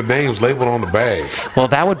 they got the names labeled on the bags. Well,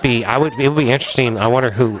 that would be. It would be interesting. I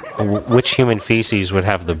wonder which human feces would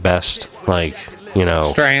have the best, like, you know.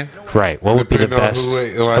 Strain. Right. What would be the Depending on best? who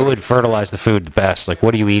ate, like- Who would fertilize the food the best? Like,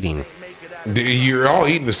 what are you eating? You're all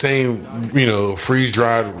eating the same, freeze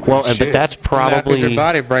dried. Well, shit. but that's Your probably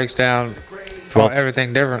body breaks down Well-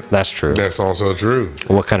 everything different. that's true. That's also true.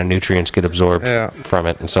 What kind of nutrients get absorbed Yeah. from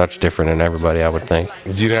it and such different in everybody, I would think.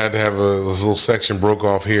 You'd have to have this little section broke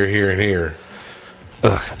off here, and here.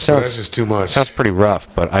 Ugh, That's sounds just too much. sounds pretty rough,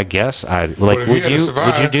 but I guess I'd like. if you Would had to you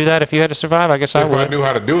survive- do that if you had to survive? I guess I If I would. knew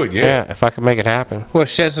how to do it, Yeah, yeah. if I could make it happen. What,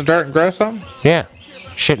 shed some dirt and grow something? Yeah,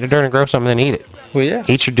 shit in the dirt and grow something, then eat it. Well, yeah.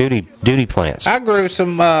 Eat your duty plants. I grew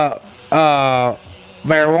some marijuana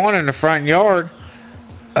in the front yard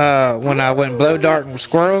when I went blow darting with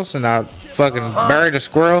squirrels, and I fucking buried a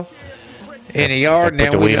squirrel in the yard, and Put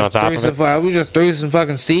then the we weed on just top threw of some. We just threw some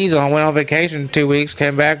fucking seeds on. Went on vacation 2 weeks,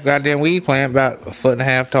 came back, goddamn weed plant about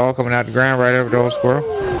 1.5 feet tall, coming out the ground right over the old squirrel.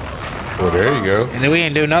 Well, there you go. And then we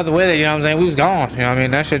didn't do nothing with it. You know what I'm saying? We was gone. You know what I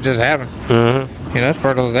mean? That shit just happened. Mm-hmm. You know, it's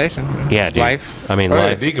fertilization. Yeah, dude. Life. I mean, Oh, yeah,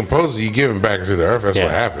 life. decompose it, you give it back into the earth. That's Yeah,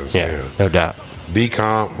 what happens. Yeah, no doubt.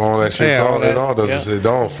 Decomp, all that shit. Yeah, it all does yeah. is it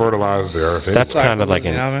all fertilizes the earth. That's like- kind of like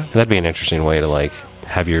you know what I mean? that'd be an interesting way to like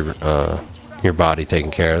have your body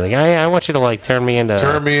taken care of. Like, I want you to like turn me into.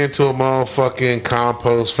 Turn me into a motherfucking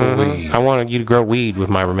compost for weed. I want you to grow weed with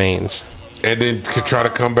my remains. And then could try to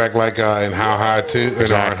come back like in How High too. And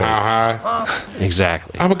Exactly. How High.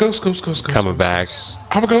 Exactly. I'm a ghost. Coming back.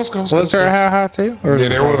 I'm a ghost. Was there a how high too? Or Yeah,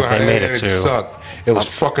 there was a high. They made and it it too. sucked. It was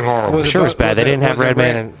fucking horrible. Was I'm sure it was bad. They didn't have was it Red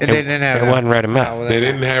Man. And, It didn't have. It wasn't Red and Meth. Oh, well, They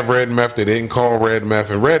didn't have red meth. They didn't call red meth.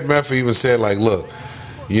 And red meth even said like, look,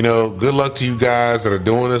 good luck to you guys that are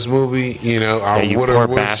doing this movie. I you would poor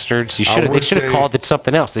have bastards. They should have called it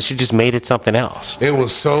something else. They should just made it something else. It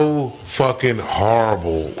was so fucking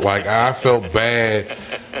horrible. Like, I felt bad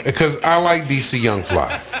because I like DC Young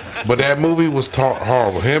Fly, but that movie was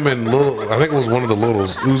horrible. Him and I think it was one of the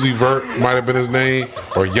littles, Uzi Vert might have been his name,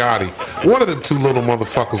 or Yachty. One of the two little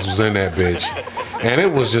motherfuckers was in that bitch, and it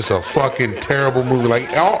was just a fucking terrible movie. Like,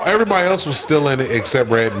 everybody else was still in it except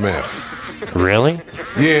Red Meth. Really?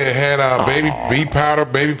 Yeah, it had Baby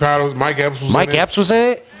Powder. Mike Epps was Mike in it. Epps was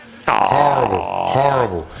in it?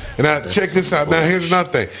 Horrible. And now check this out. Now here's another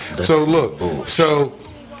thing. So look,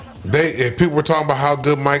 if people were talking about how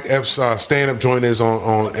good Mike Epps' stand-up joint is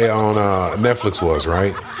on Netflix was,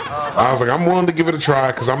 right? I was like, I'm willing to give it a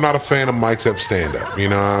try because I'm not a fan of Mike Epps' stand-up. You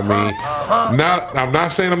know what I mean? I'm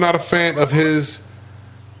not saying I'm not a fan of his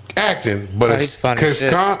acting, but he's funny as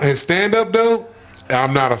shit. his stand-up though,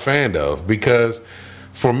 I'm not a fan of, because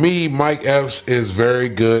for me, Mike Epps is very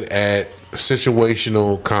good at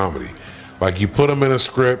situational comedy. Like, you put him in a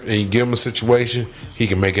script and you give him a situation, he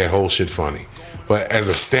can make that whole shit funny. But as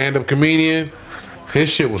a stand-up comedian,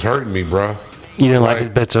 his shit was hurting me, bro. You didn't like his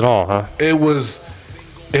bits at all, huh? It was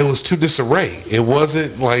too disarray. It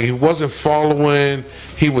wasn't like he wasn't following.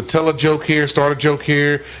 He would tell a joke here, start a joke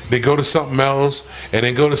here, then go to something else, and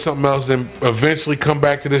then go to something else, then eventually come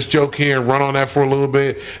back to this joke here and run on that for a little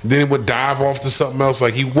bit. Then would dive off to something else.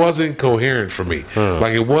 Like, he wasn't coherent for me.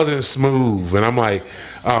 Like, it wasn't smooth. And I'm like,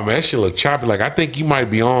 oh man, that shit look choppy. Like, I think you might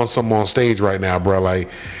be on something on stage right now, bro. Like,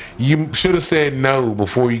 you should have said no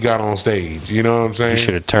before you got on stage. You know what I'm saying? You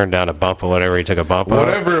should have turned down a bump or whatever he took a bump on.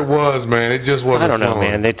 Whatever it was, man, it just wasn't I don't know,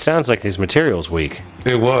 flowing. man. It sounds like his material's weak.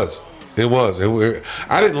 It was.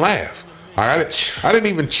 I didn't laugh. I didn't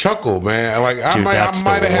even chuckle, man. Like, I Dude, might that's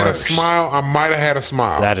have the had a worst. smile. I might have had a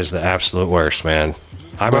smile. That is the absolute worst, man.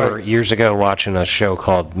 I remember years ago watching a show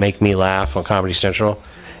called Make Me Laugh on Comedy Central,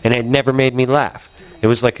 and it never made me laugh. It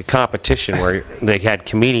was like a competition where they had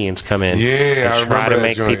comedians come in Yeah, I and try remember to that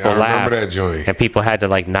make joint. people I laugh. remember that joint. And people had to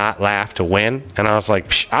like not laugh to win. And I was like,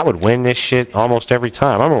 Psh, I would win this shit almost every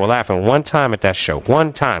time. I remember laughing one time at that show.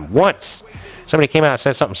 Once. Somebody came out and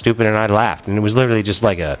said something stupid and I laughed. And it was literally just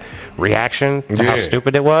like a reaction to how Yeah.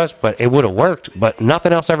 stupid it was. But it would have worked. But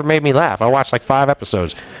nothing else ever made me laugh. I watched like 5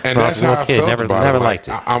 episodes. and when I that's was a how little I kid. felt Never about it. Like, liked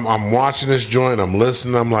it. I'm watching this joint. I'm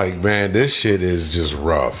listening. I'm like, man, this shit is just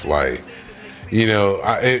rough. Like,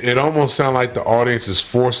 it almost sounds like the audience is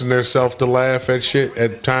forcing themselves to laugh at shit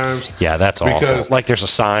at times. Yeah, that's awful. Because- Like there's a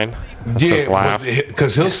sign that says laugh.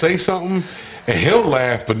 because he'll say something and he'll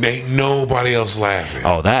laugh, but ain't nobody else laughing.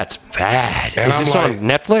 Oh, that's bad. And Is I'm this like, on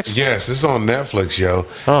Netflix? Yes, it's on Netflix, yo.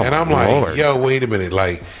 Oh, and I'm Lord. like, yo, wait a minute.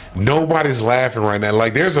 Like, nobody's laughing right now.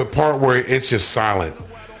 Like, there's a part where it's just silent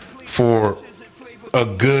for a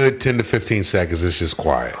good 10 to 15 seconds. It's just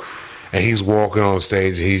quiet. And he's walking on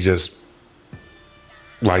stage and he's just...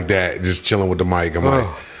 like that, just chilling with the mic. I'm like,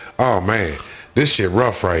 oh man, this shit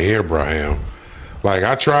rough right here, Braham. Like,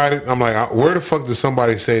 I tried it. I'm like, where the fuck did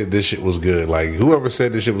somebody say that this shit was good? Like, whoever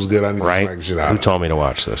said this shit was good, I need to smack the shit out Who of him. told me to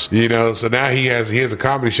watch this? You know, so now he has a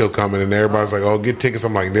comedy show coming, and everybody's like, oh, get tickets.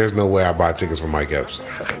 I'm like, there's no way I buy tickets for Mike Epps.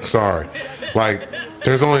 Sorry. Like,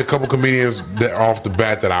 there's only a couple comedians that off the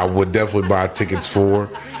bat that I would definitely buy tickets for.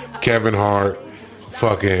 Kevin Hart,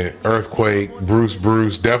 fucking Earthquake, Bruce,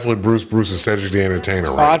 definitely Bruce and Cedric the Entertainer.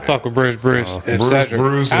 Oh, Right I'd fuck with Bruce and Bruce, Cedric.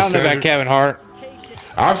 Bruce I and don't know about Cedric. Kevin Hart,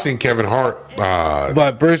 I've seen Kevin Hart.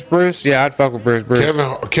 but Bruce, yeah, I'd fuck with Bruce.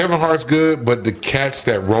 Kevin Hart's good, but the cats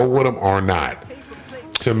that roll with him are not.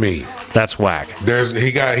 To me, That's whack.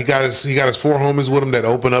 he got his four homies with him that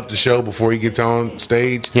open up the show before he gets on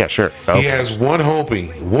stage. Yeah, sure. He Okay. has one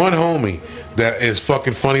homie that is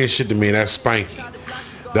fucking funny as shit to me, and that's Spanky.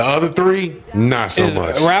 The other three, not so Is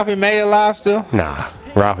much. Ralphie May alive still? Nah,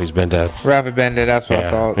 Ralphie's been dead. Ralphie Bendit, that's what I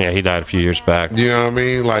Yeah, thought. yeah, he died a few years back. You know what I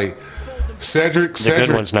mean? Like Cedric good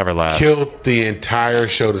ones never last. killed the entire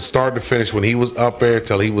show, to start to finish. When he was up there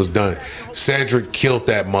till he was done, Cedric killed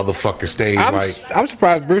that motherfucking stage. I'm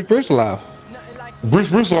surprised Bruce alive.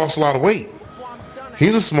 Bruce lost a lot of weight.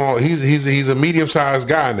 He's a medium sized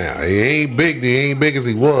guy now. He ain't big as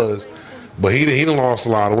he was, but he done lost a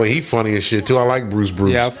lot of weight. He funny as shit too. I like Bruce.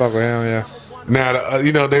 Yeah, I'll fuck with him, yeah. Now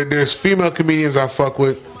you know there's female comedians I fuck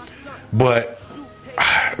with, but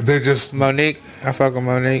they're just Monique, I fuck with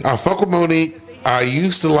Monique. I fuck with Monique. I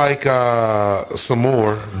used to like some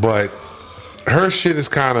more, but her shit is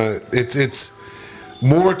kind of it's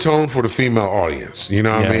more toned for the female audience. You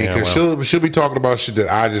know what I Yeah, mean? yeah, Because she'll be talking about shit that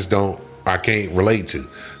I can't relate to.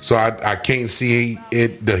 So I can't see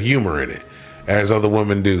the humor in it as other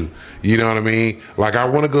women do. You know what I mean? Like, I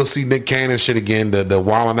want to go see Nick Cannon shit again, the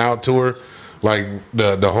Wildin' Out tour, like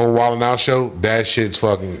the whole Wildin' Out show. That shit's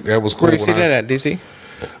fucking. That was cool. Where you see that at, DC?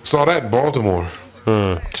 Saw that in Baltimore.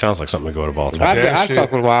 Sounds like something to go to Baltimore. I'd shit.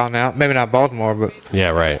 fuck with a while now. Maybe not Baltimore, but Yeah,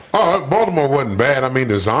 right. Oh, Baltimore wasn't bad. I mean,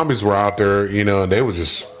 the zombies were out there, you know, and they were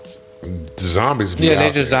just the zombies. Be yeah, they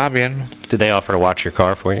out just there. zombieing. Did they offer to watch your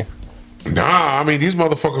car for you? Nah, I mean, these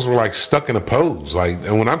motherfuckers were like stuck in a pose. Like,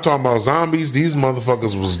 and when I'm talking about zombies, these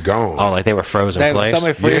motherfuckers was gone. Oh, like they were frozen in place?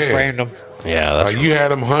 Somebody free Yeah. framed them. Yeah, that's Like, you had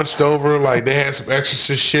them hunched over, like they had some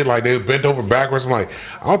exorcist shit, like they bent over backwards. I'm like,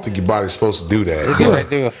 I don't think your body's supposed to do He's that. getting ready to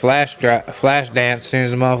do a flash dance as soon as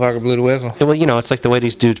the motherfucker blew the whistle. Yeah, well, you know, it's like the way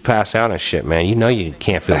these dudes pass out and shit, man. You know you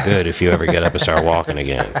can't feel good if you ever get up and start walking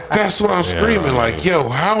again. That's what I'm screaming. Like, yo,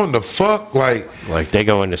 how in the fuck? Like, They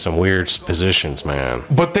go into some weird positions, man.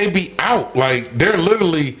 but they be out. Like, they're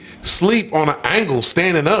literally sleep on an angle,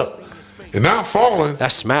 standing up and not falling.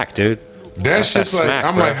 That's smack, dude. That's just that like, smack,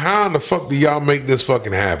 I'm bro. like, how in the fuck do y'all make this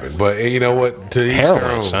fucking happen? But you know what? To each their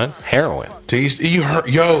Heroin, own. son. Heroin. To each, you heard,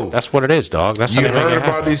 yo, That's what it is, dog. That's how you they make heard it about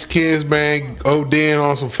happen. these kids, man, ODing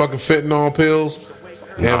on some fucking fentanyl pills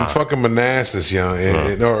and fucking Manassas, young.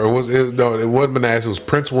 No, it wasn't Manassas. It was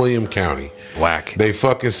Prince William County. Whack. They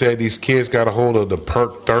fucking said these kids got a hold of the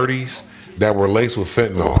Perk 30s that were laced with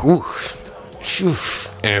fentanyl Ooh. Phew.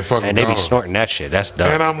 and fucking And they be gone. snorting that shit. That's dumb.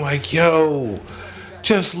 And I'm like, yo,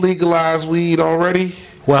 just legalize weed already.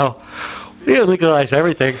 Well, you legalize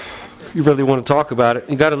everything. You really want to talk about it,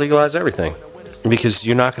 you got to legalize everything. Because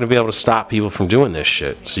you're not going to be able to stop people from doing this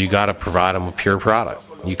shit. So you got to provide them a pure product.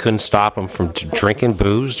 You couldn't stop them from drinking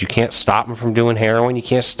booze. You can't stop them from doing heroin. You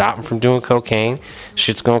can't stop them from doing cocaine.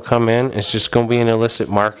 Shit's going to come in. It's just going to be an illicit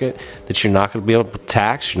market that you're not going to be able to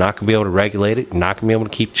tax. You're not going to be able to regulate it. You're not going to be able to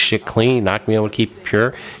keep the shit clean. You're not going to be able to keep it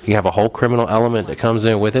pure. You have a whole criminal element that comes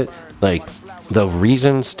in with it. Like, the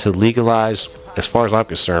reasons to legalize, as far as I'm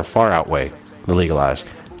concerned, far outweigh the legalize.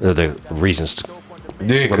 The reasons to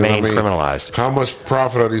Yeah, 'cause remain criminalized. How much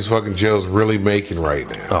profit are these fucking jails really making right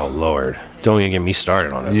now? Oh, Lord. Don't even get me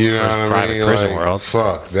started on it. You know This what I private mean? prison Like, world.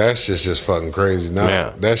 fuck, that's just fucking crazy. Not, Yeah.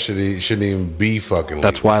 That shouldn't even be fucking.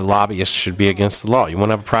 That's why lobbyists should be against the law. You want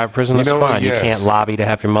to have a private prison? That's know what? fine. Yes. You can't lobby to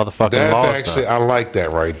have your motherfucking That's laws actually, done. I like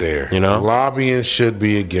that right there. You know? Lobbying should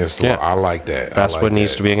be against the Yeah. law. I like that. That's what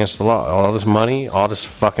needs to be against the law. All this money, all this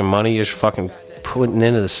fucking money you're fucking putting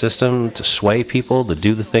into the system to sway people to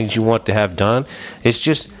do the things you want to have done. It's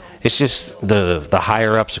just the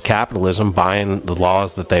higher ups of capitalism buying the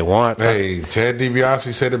laws that they want. Hey, Ted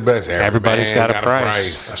DiBiase said it best. Everybody's man got a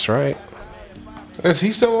price. That's right. Is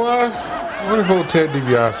he still alive? I wonder if old Ted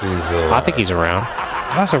DiBiase is still alive. I think he's around.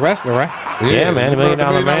 That's a wrestler, right? Yeah, man, he $1 Million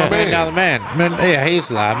brought the Man. $1 Million Man. Yeah, he's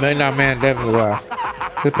alive. $1 Million Man definitely alive.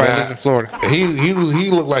 He probably lives in Florida. He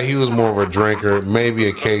looked like he was more of a drinker, maybe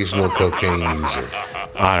occasional cocaine user.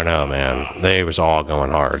 I don't know, man. They was all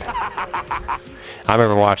going hard. I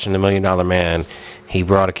remember watching the $1 Million Man. He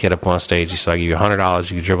brought a kid up on stage. He said, "I give you $100.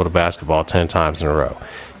 You can dribble the basketball 10 times in a row."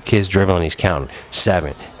 Kid's dribbling. He's counting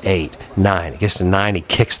 7, 8, 9. He gets to 9. He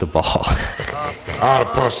kicks the ball. I'd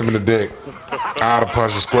have punched him in the dick. I'd have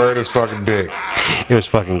punched him square in his fucking dick. It was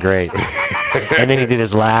fucking great. And then he did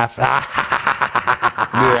his laugh.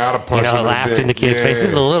 Yeah, I'd have punched him in the Laughed dick. in the kid's Yeah. face. This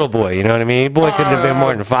is a little boy, you know what I mean? Boy couldn't have been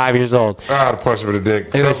more than 5 years old. I'd have punched him in the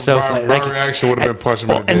dick. It was so funny. My reaction would have been punching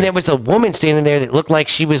him in the dick. And there was a woman standing there that looked like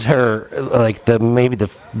she was her, like maybe the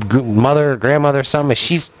mother or grandmother or something.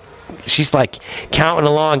 She's like counting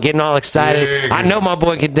along, getting all excited. Yeah, I know my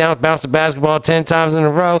boy can bounce the basketball 10 times in a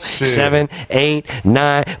row. Shit. 7, 8,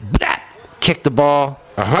 9. Blah, kick the ball.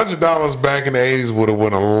 $100 back in the 80s would have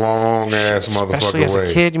went a long ass Especially motherfucking as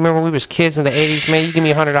way. a kid. You remember when we was kids in the 80s, man? You give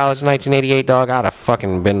me $100 in 1988, dog. I'd have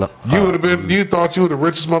fucking been You would have been. You thought you were the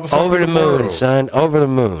richest motherfucker over the in moon, world. son. Over the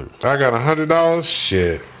moon. I got $100.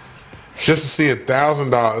 Shit. Just to see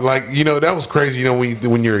 $1,000. Like, you know, that was crazy. You know,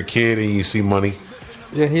 when you're a kid and you see money,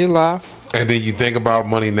 Yeah, he alive. and then you think about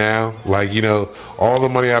money now. Like, you know, all the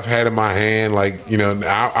money I've had in my hand. Like, you know,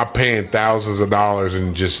 I'm paying thousands of dollars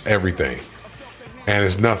in just everything, and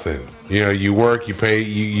it's nothing. You know, you work, you pay,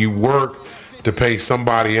 you work to pay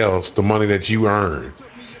somebody else the money that you earn,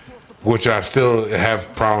 which I still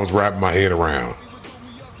have problems wrapping my head around.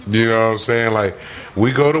 You know what I'm saying? Like,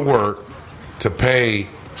 we go to work to pay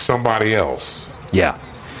somebody else. Yeah.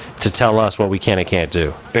 To tell us what we can and can't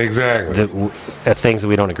do. Exactly. Things that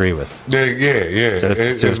we don't agree with. Yeah. So-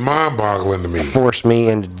 It's mind-boggling to me. Force me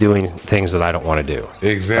into doing things that I don't want to do.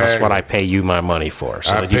 Exactly. That's what I pay you my money for.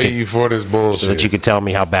 So I that pay you you for this bullshit. so that you could tell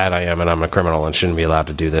me how bad I am and I'm a criminal and shouldn't be allowed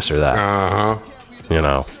to do this or that. Uh-huh. You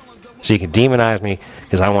know. So you can demonize me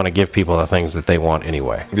because I want to give people the things that they want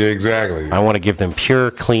anyway. Yeah, exactly. I want to give them pure,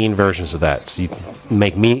 clean versions of that. So you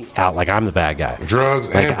make me out like I'm the bad guy.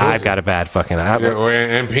 Drugs Like and I've pussy. got a bad fucking. Yeah,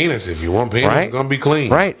 and penis. If you want penis, Right? it's gonna be clean.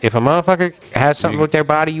 Right. If a motherfucker has something with their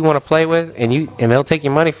body you want to play with and they'll take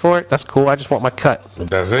your money for it, that's cool. I just want my cut.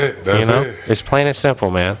 That's it. That's you know? it. It's plain and simple,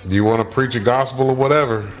 man. You want to preach a gospel or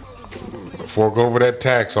whatever? Fork over that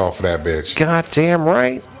tax off of that bitch. Goddamn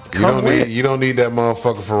right. Come with it. You don't need that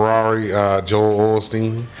motherfucking Ferrari, Joel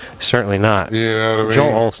Osteen. Certainly not. You know what I mean?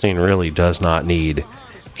 Joel Osteen really does not need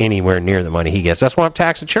anywhere near the money he gets. That's why I'm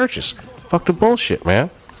taxing churches. Fuck the bullshit, man.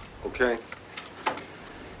 Okay.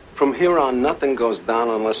 From here on, nothing goes down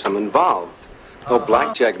unless I'm involved. No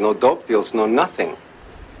blackjack, no dope deals, no nothing.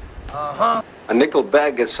 A nickel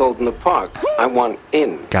bag gets sold in the park. I want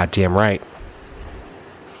in. Goddamn right.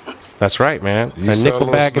 That's right, man. You A sell a nickel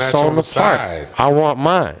little bag is snatch sold on in the the park. side. I want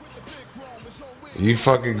mine. You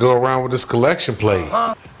fucking go around with this collection plate.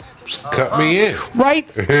 Just cut me in. Right?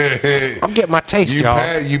 I'm getting my taste,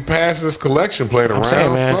 y'all. You pass this collection plate I'm around.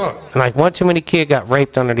 saying, man. Fuck. Like, one too many kid got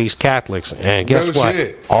raped under these Catholics, and guess No what?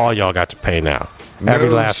 shit. All y'all got to pay now. Every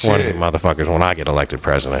No last one of you shit. motherfuckers when I get elected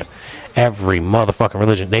president. Every motherfucking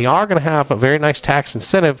religion. They are going to have a very nice tax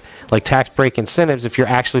incentive, like tax break incentives, if you're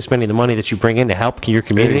actually spending the money that you bring in to help your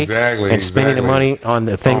community. Exactly. And spending the money on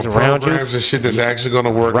the things On around you. programs and shit that's actually going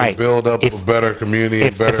to work Right. and build up If- a better community.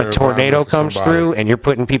 If and better a tornado environment for comes somebody. through and you're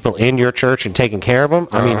putting people in your church and taking care of them,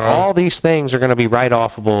 I mean, all these things are going to be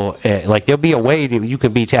write-offable. Like, there'll be a way that you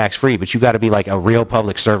can be tax-free, but you got to be like a real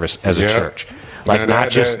public service as a Yeah. church. Like, Man, not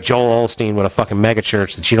that- just that- Joel Osteen with a fucking mega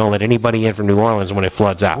church that you don't let anybody in from New Orleans when it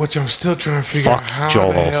floods out. Which I'm still trying to figure out Fuck how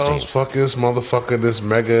Joel the hell Osteen. fuck this motherfucker, this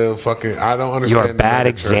mega fucking. I don't understand. You're a bad mega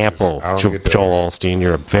churches. example, I don't get that. Joel Osteen.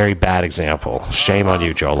 You're a very bad example. Shame on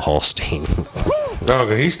you, Joel Osteen. No,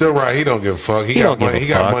 'cause he's still right. He don't give a fuck. He, He got don't give money. a He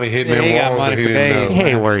got fuck. money hitting Yeah, he in got walls money that he for didn't days. know. He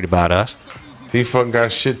ain't worried about us. He fucking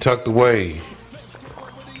got shit tucked away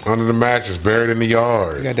under the mattress, buried in the You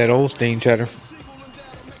yard. got that Olstein cheddar.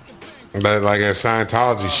 Like that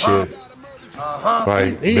Scientology shit.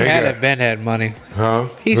 Like He they had got- that Ben had money. Huh?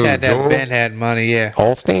 He's Who, had that Joel? Ben had money, yeah.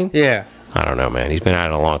 Osteen? Yeah. I don't know, man. He's been at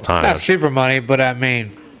it a long time. Not super money, but I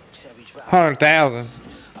mean, 100,000.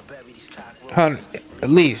 100, at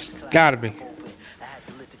least. Gotta be.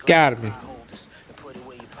 Gotta be.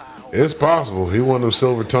 It's possible. He one of them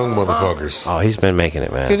silver tongue motherfuckers. Oh, he's been making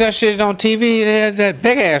it, man. Because that shit on TV, they had that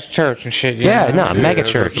big ass church and shit. you Yeah, know? no, mega that's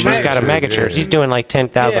church. a He's got a mega mega church, church. yeah. He's doing like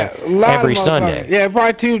 10,000 a lot of every motherfuckers. Sunday. Yeah,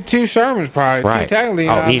 probably two sermons, probably. Right. Two technically. You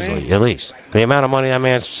know Oh, what I easily, mean? at least. The amount of money that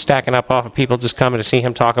man's stacking up off of people just coming to see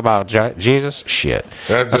him talk about Jesus, shit.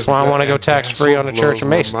 That's why I want to go tax free on the Church of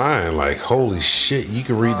Mason. Mind. Like, holy shit, you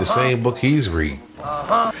can read the same book he's reading.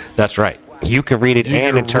 That's right. You can read it You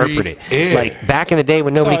and can interpret read it. it. Like back in the day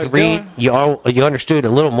when nobody Sorry, could read, you understood a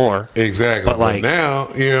little more. Exactly. But, But like, now,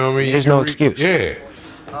 you know what I mean? You there's can no read- excuse.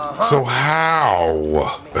 Yeah. So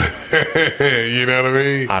how? You know what I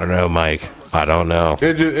mean? I don't know, Mike. I don't know.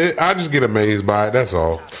 I just get amazed by it. That's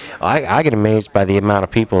all. I get amazed by the amount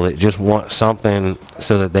of people that just want something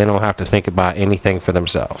so that they don't have to think about anything for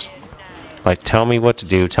themselves. Like, tell me what to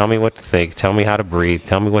do, tell me what to think, tell me how to breathe,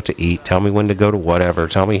 tell me what to eat, tell me when to go to whatever,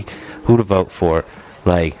 tell me who to vote for.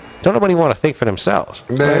 Like, don't nobody want to think for themselves.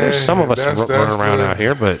 Nah, There's some of us running around out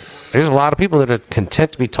here, but there's a lot of people that are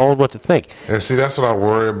content to be told what to think. And see, that's what I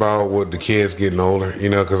worry about with the kids getting older, you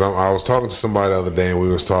know, because I was talking to somebody the other day and we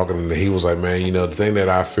was talking and he was like, man, you know, the thing that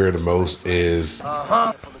I fear the most is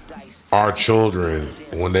our children,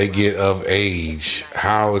 when they get of age,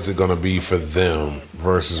 how is it going to be for them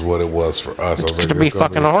versus what it was for us? It's going to be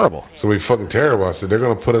fucking horrible. It's going to be fucking terrible. I said, they're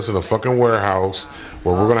going to put us in a fucking warehouse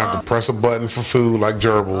where we're going to have to press a button for food like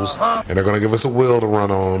gerbils, and they're going to give us a wheel to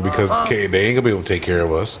run on because they ain't going to be able to take care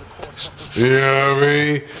of us. You know what I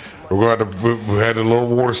mean? We're going to have we had the little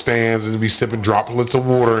water stands and be sipping droplets of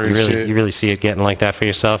water and shit. You really see it getting like that for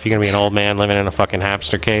yourself? You're going to be an old man living in a fucking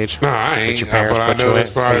hamster cage? No, I ain't. Your parents But I put know you that's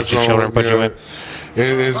in? probably Or your children put you in?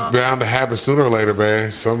 It's bound to happen sooner or later,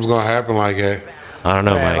 man. Something's going to happen like that. I don't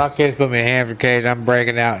know, Man, my Mike. kids put me in a hamster cage. I'm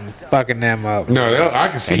breaking out and fucking them up. No, I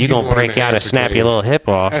can see And you going going to break in a out and hamster snap cage. your little hip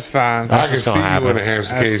off. That's fine. I That's can what's see gonna you happen. in a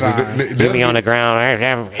hamster That's cage. fine. You be on the ground.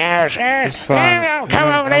 It's fine.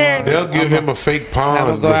 Come over there. They'll give him a fake I'm pond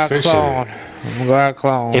gonna go with out fish in clone. it. I'm gonna go out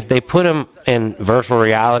clone. If they put him in virtual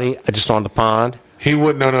reality, just on the pond, He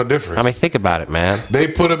wouldn't know no difference. I mean, think about it, man. they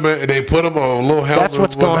put him a little helmet. That's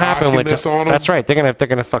what's with going to the happen with. Oculus on him. That's right. They're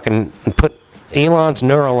gonna fucking put Elon's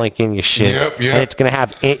Neuralink in your shit. Yep. And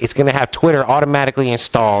it's gonna have Twitter automatically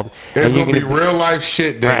installed. It's and you're gonna be real life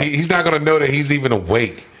shit that Right. he's not gonna know that he's even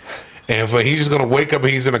awake. And he's just gonna wake up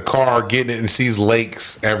and he's in a car getting it and sees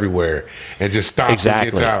lakes everywhere and just stops and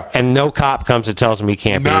Exactly. gets out. And no cop comes and tells him he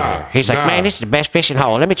can't be Nah, there. He's like, nah. man, this is the best fishing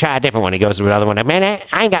hole. Let me try a different one. He goes to another one. Man,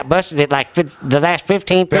 I ain't got busted at like the last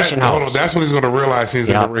 15 fishing Hold on, holes. that's when he's gonna realize he's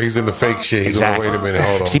Yep. he's in the fake shit. He's Exactly. gonna wait a minute,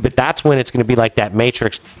 hold on. See, but that's when it's going to be like that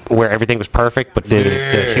Matrix where everything was perfect, but the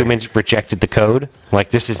Yeah. humans rejected the code. Like,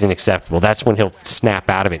 this isn't acceptable. That's when he'll snap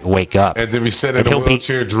out of it and wake up. And then be sitting in And a he'll be-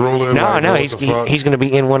 wheelchair drooling. No, like, no, what he's the fuck? he's going to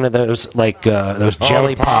be in one of those like those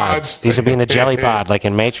jelly the pods. pods. He's going to be in the jelly pod like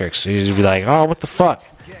in Matrix. He's going to be like, oh, what the fuck?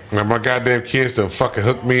 Man, my goddamn kids done fucking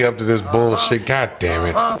hooked me up to this bullshit. God damn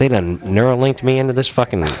it. They done Neuralinked me into this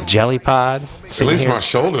fucking jelly pod. At least my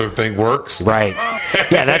shoulder thing works. Right.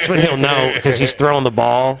 Yeah, that's when he'll know because he's throwing the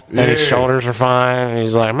ball and his Yeah. shoulders are fine. And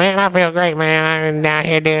he's like, man, I feel great, man. I've been down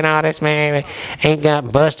here doing all this, man. Ain't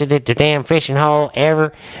got busted at the damn fishing hole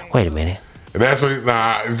ever. Wait a minute. And that's what.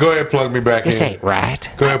 Nah, go ahead, and plug me back This in. ain't right.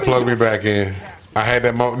 Go ahead, and plug me back in. I had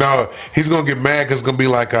that moment. No, he's gonna get mad because it's gonna be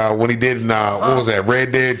like when he did in what was that,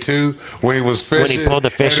 Red Dead 2, when he was fishing. When he pulled the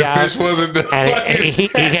fish and out, the fish wasn't the and fucking- he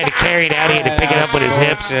had to carry it out. He had to pick it up with his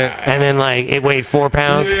hips, and then like it weighed 4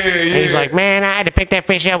 pounds. Yeah, And he's yeah. like, man, I had to pick that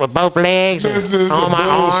fish up with both legs and This is on some my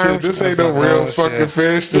bullshit. arms. This ain't no real fucking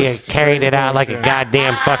fish. He This, carried it out like a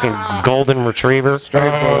goddamn fucking golden retriever.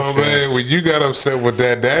 oh man, when you got upset with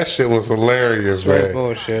that shit was hilarious, man.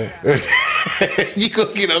 Bullshit. You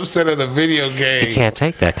gonna get upset at a video game? You can't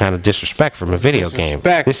take that kind of disrespect from a video game.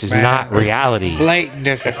 Disrespect, This is man. not reality. You Blatant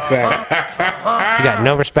disrespect. got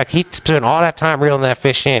no respect. He spent all that time reeling that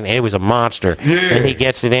fish in. And it was a monster. Yeah. And he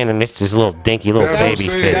gets it in, and it's this little dinky little That's what I'm baby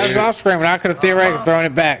saying. fish. That's what I'm screaming. I could have theoretically thrown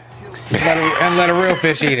it back and let a real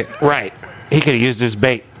fish eat it. Right. He could have used his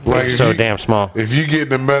bait. Like It's if so you- damn small. If you get in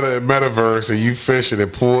the metaverse and you fishing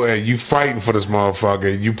and pull and you fighting for this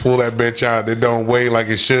motherfucker and you pull that bitch out, it don't weigh like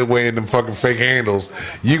it should weigh in them fucking fake handles,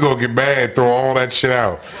 you gonna get mad, throw all that shit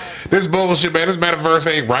out. This bullshit, man. This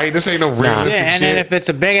metaverse ain't right. This ain't no realistic Yeah, and shit. then if it's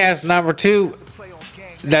a big ass number 2,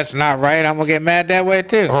 that's not right. I'm gonna get mad that way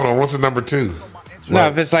too. Hold on, what's the number 2? No,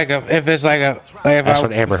 if it's like if That's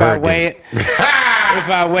what Amber if I Heard weigh did. it, if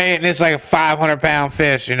I weigh it and it's like a 500-pound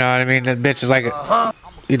fish, you know what I mean? The bitch is like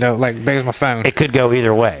like big as my phone. It could go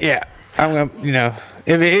either way. Yeah, I'm gonna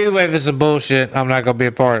either way if it's a bullshit, I'm not gonna be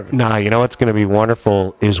a part of it. Nah, you know what's going to be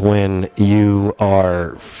wonderful is when you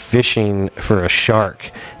are fishing for a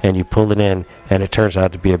shark and you pull it in and it turns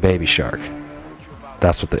out to be a baby shark.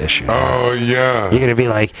 That's what the issue is. Oh yeah. You're going to be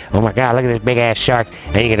like, oh my God, look at this big ass shark.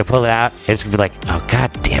 And you're going to pull it out and it's going to be like, oh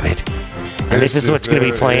God damn it. And this is what's going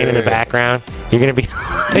to be playing in the background. You're going to be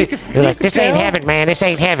you're like, this ain't heaven, man. This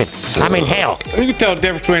ain't heaven. I'm in hell. You can tell the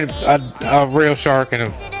difference between a real shark and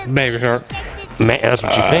a baby shark. Man, that's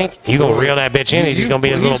what you think? You going to reel that bitch in? He's just going to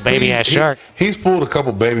be this little baby ass shark. He's pulled a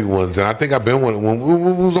couple baby ones, and I think I've been one when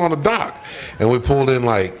we was on the dock, and we pulled in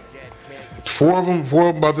like four of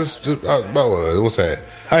them about this. About what's that?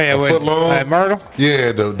 Oh yeah, a foot long. Myrtle.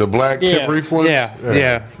 Yeah, the black tip reef ones.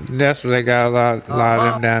 Yeah, that's what they got a lot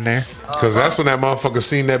of them down there. Cause that's when that motherfucker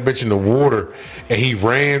seen that bitch in the water, and he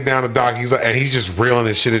ran down the dock. He's like, and he's just reeling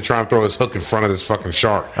his shit and trying to throw his hook in front of this fucking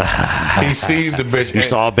shark. He sees the bitch. You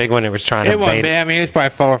saw a big one that was trying to It wasn't bait big. I mean, it was probably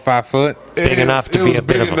 4 or 5 foot. big enough to be was a bit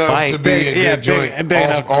big of a enough fight. to be a Yeah, good joint big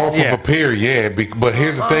enough. off Yeah. of a pier. Yeah, but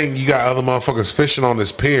here's the thing: you got other motherfuckers fishing on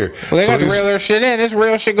this pier. Well, they So got to he's- reel their shit in. There's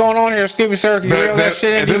real shit going on here. Excuse me, sir. Can you reel that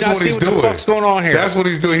shit in? and Do you this is not what see he's what doing. the fuck's going on here? That's what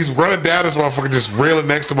he's doing. He's running down this motherfucker, just reeling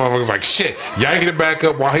next to motherfuckers like shit, yanking it back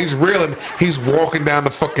up while he's reeling. He's walking down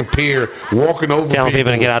the fucking pier, walking over Telling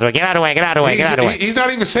people to get out of the way. Get out of the way. Get out of the way. Get out of the way. He's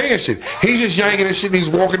not even saying shit. He's just yanking this shit. And he's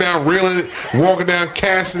walking down, reeling it, walking down,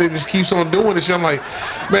 casting it. Just keeps on doing this shit. I'm like,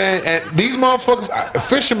 man, and these motherfuckers,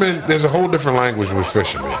 fishermen. There's a whole different language with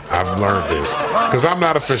fishermen. I've learned this because I'm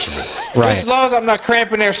not a fisherman. Right. Just as long as I'm not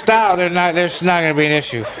cramping their style, there's not going to be an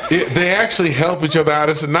issue. They actually help each other out.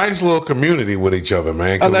 It's a nice little community with each other,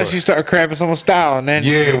 man. 'Cause, Unless you start cramping someone's style, and then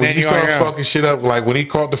yeah, when then you start are, fucking shit up, like when he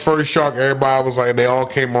caught the first shark, everybody was like, they all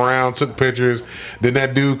came around, took pictures. Then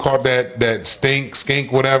that dude caught that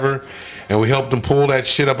skink, whatever, and we helped him pull that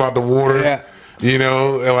shit up out the water. Yeah. You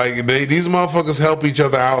know, and like these motherfuckers help each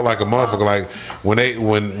other out like a motherfucker. Like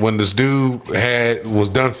when this dude was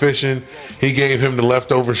done fishing, he gave him the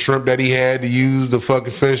leftover shrimp that he had to use the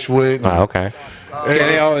fucking fish with. Oh, okay. Yeah,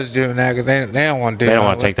 they always doing that because they don't want to do. They don't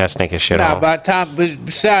want to take that stinking shit Nah, off. by the time,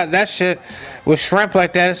 besides that shit, with shrimp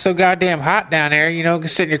like that, it's so goddamn hot down there. You know, you can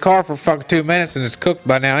sit in your car for fucking 2 minutes and it's cooked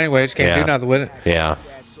by now anyway. You can't Yeah. do nothing with it. Yeah.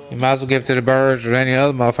 You might as well give it to the birds or any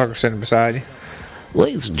other motherfucker sitting beside you.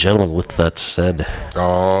 Ladies and gentlemen, with that said,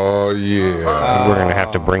 Oh yeah. we're going to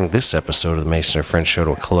have to bring this episode of the Mason and Friends Show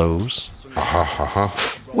to a close.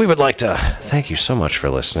 We would like to thank you so much for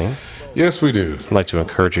listening. Yes, we do. I'd like to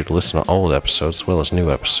encourage you to listen to old episodes as well as new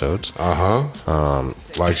episodes.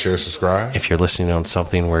 Like, share, subscribe. If you're listening on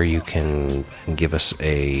something where you can give us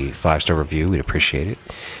a 5-star review, we'd appreciate it.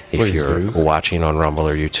 If Please you're do. watching on Rumble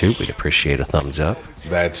or YouTube, we'd appreciate a thumbs up.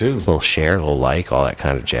 That too. A little share, a little like, all that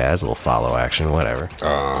kind of jazz, a little follow action, whatever.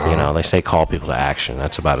 You know, they say call people to action.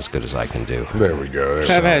 That's about as good as I can do. There we go. I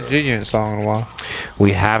haven't had a Junior song in a while.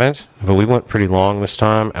 We haven't, but we went pretty long this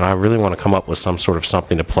time, and I really want to come up with some sort of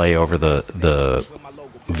something to play over the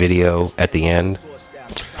video at the end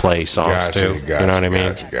to play songs Gotcha, too. gotcha, You know what I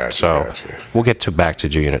mean? gotcha, So gotcha. we'll get back to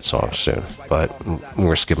G-Unit songs soon, but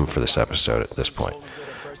we're skipping for this episode at this point.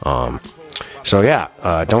 So yeah,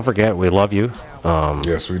 don't forget, we love you.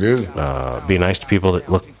 Yes, we do. Be nice to people that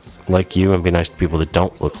look like you, and be nice to people that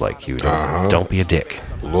don't look like you. Don't be a dick.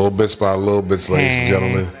 Little bits by little bits, ladies and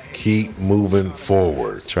gentlemen. Keep moving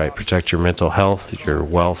forward. That's right. Protect your mental health, your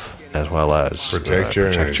wealth, as well as Protect your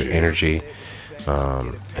energy.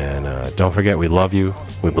 And don't forget, we love you.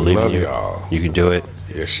 We believe love in you. y'all. You can do it.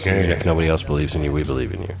 Yes, you Even can. if nobody else believes in you, we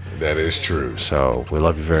believe in you. That is true. So we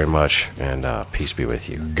love you very much, and peace be with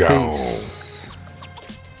you. Gone.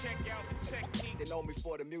 They know me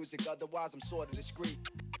for the music, otherwise I'm sort of discreet.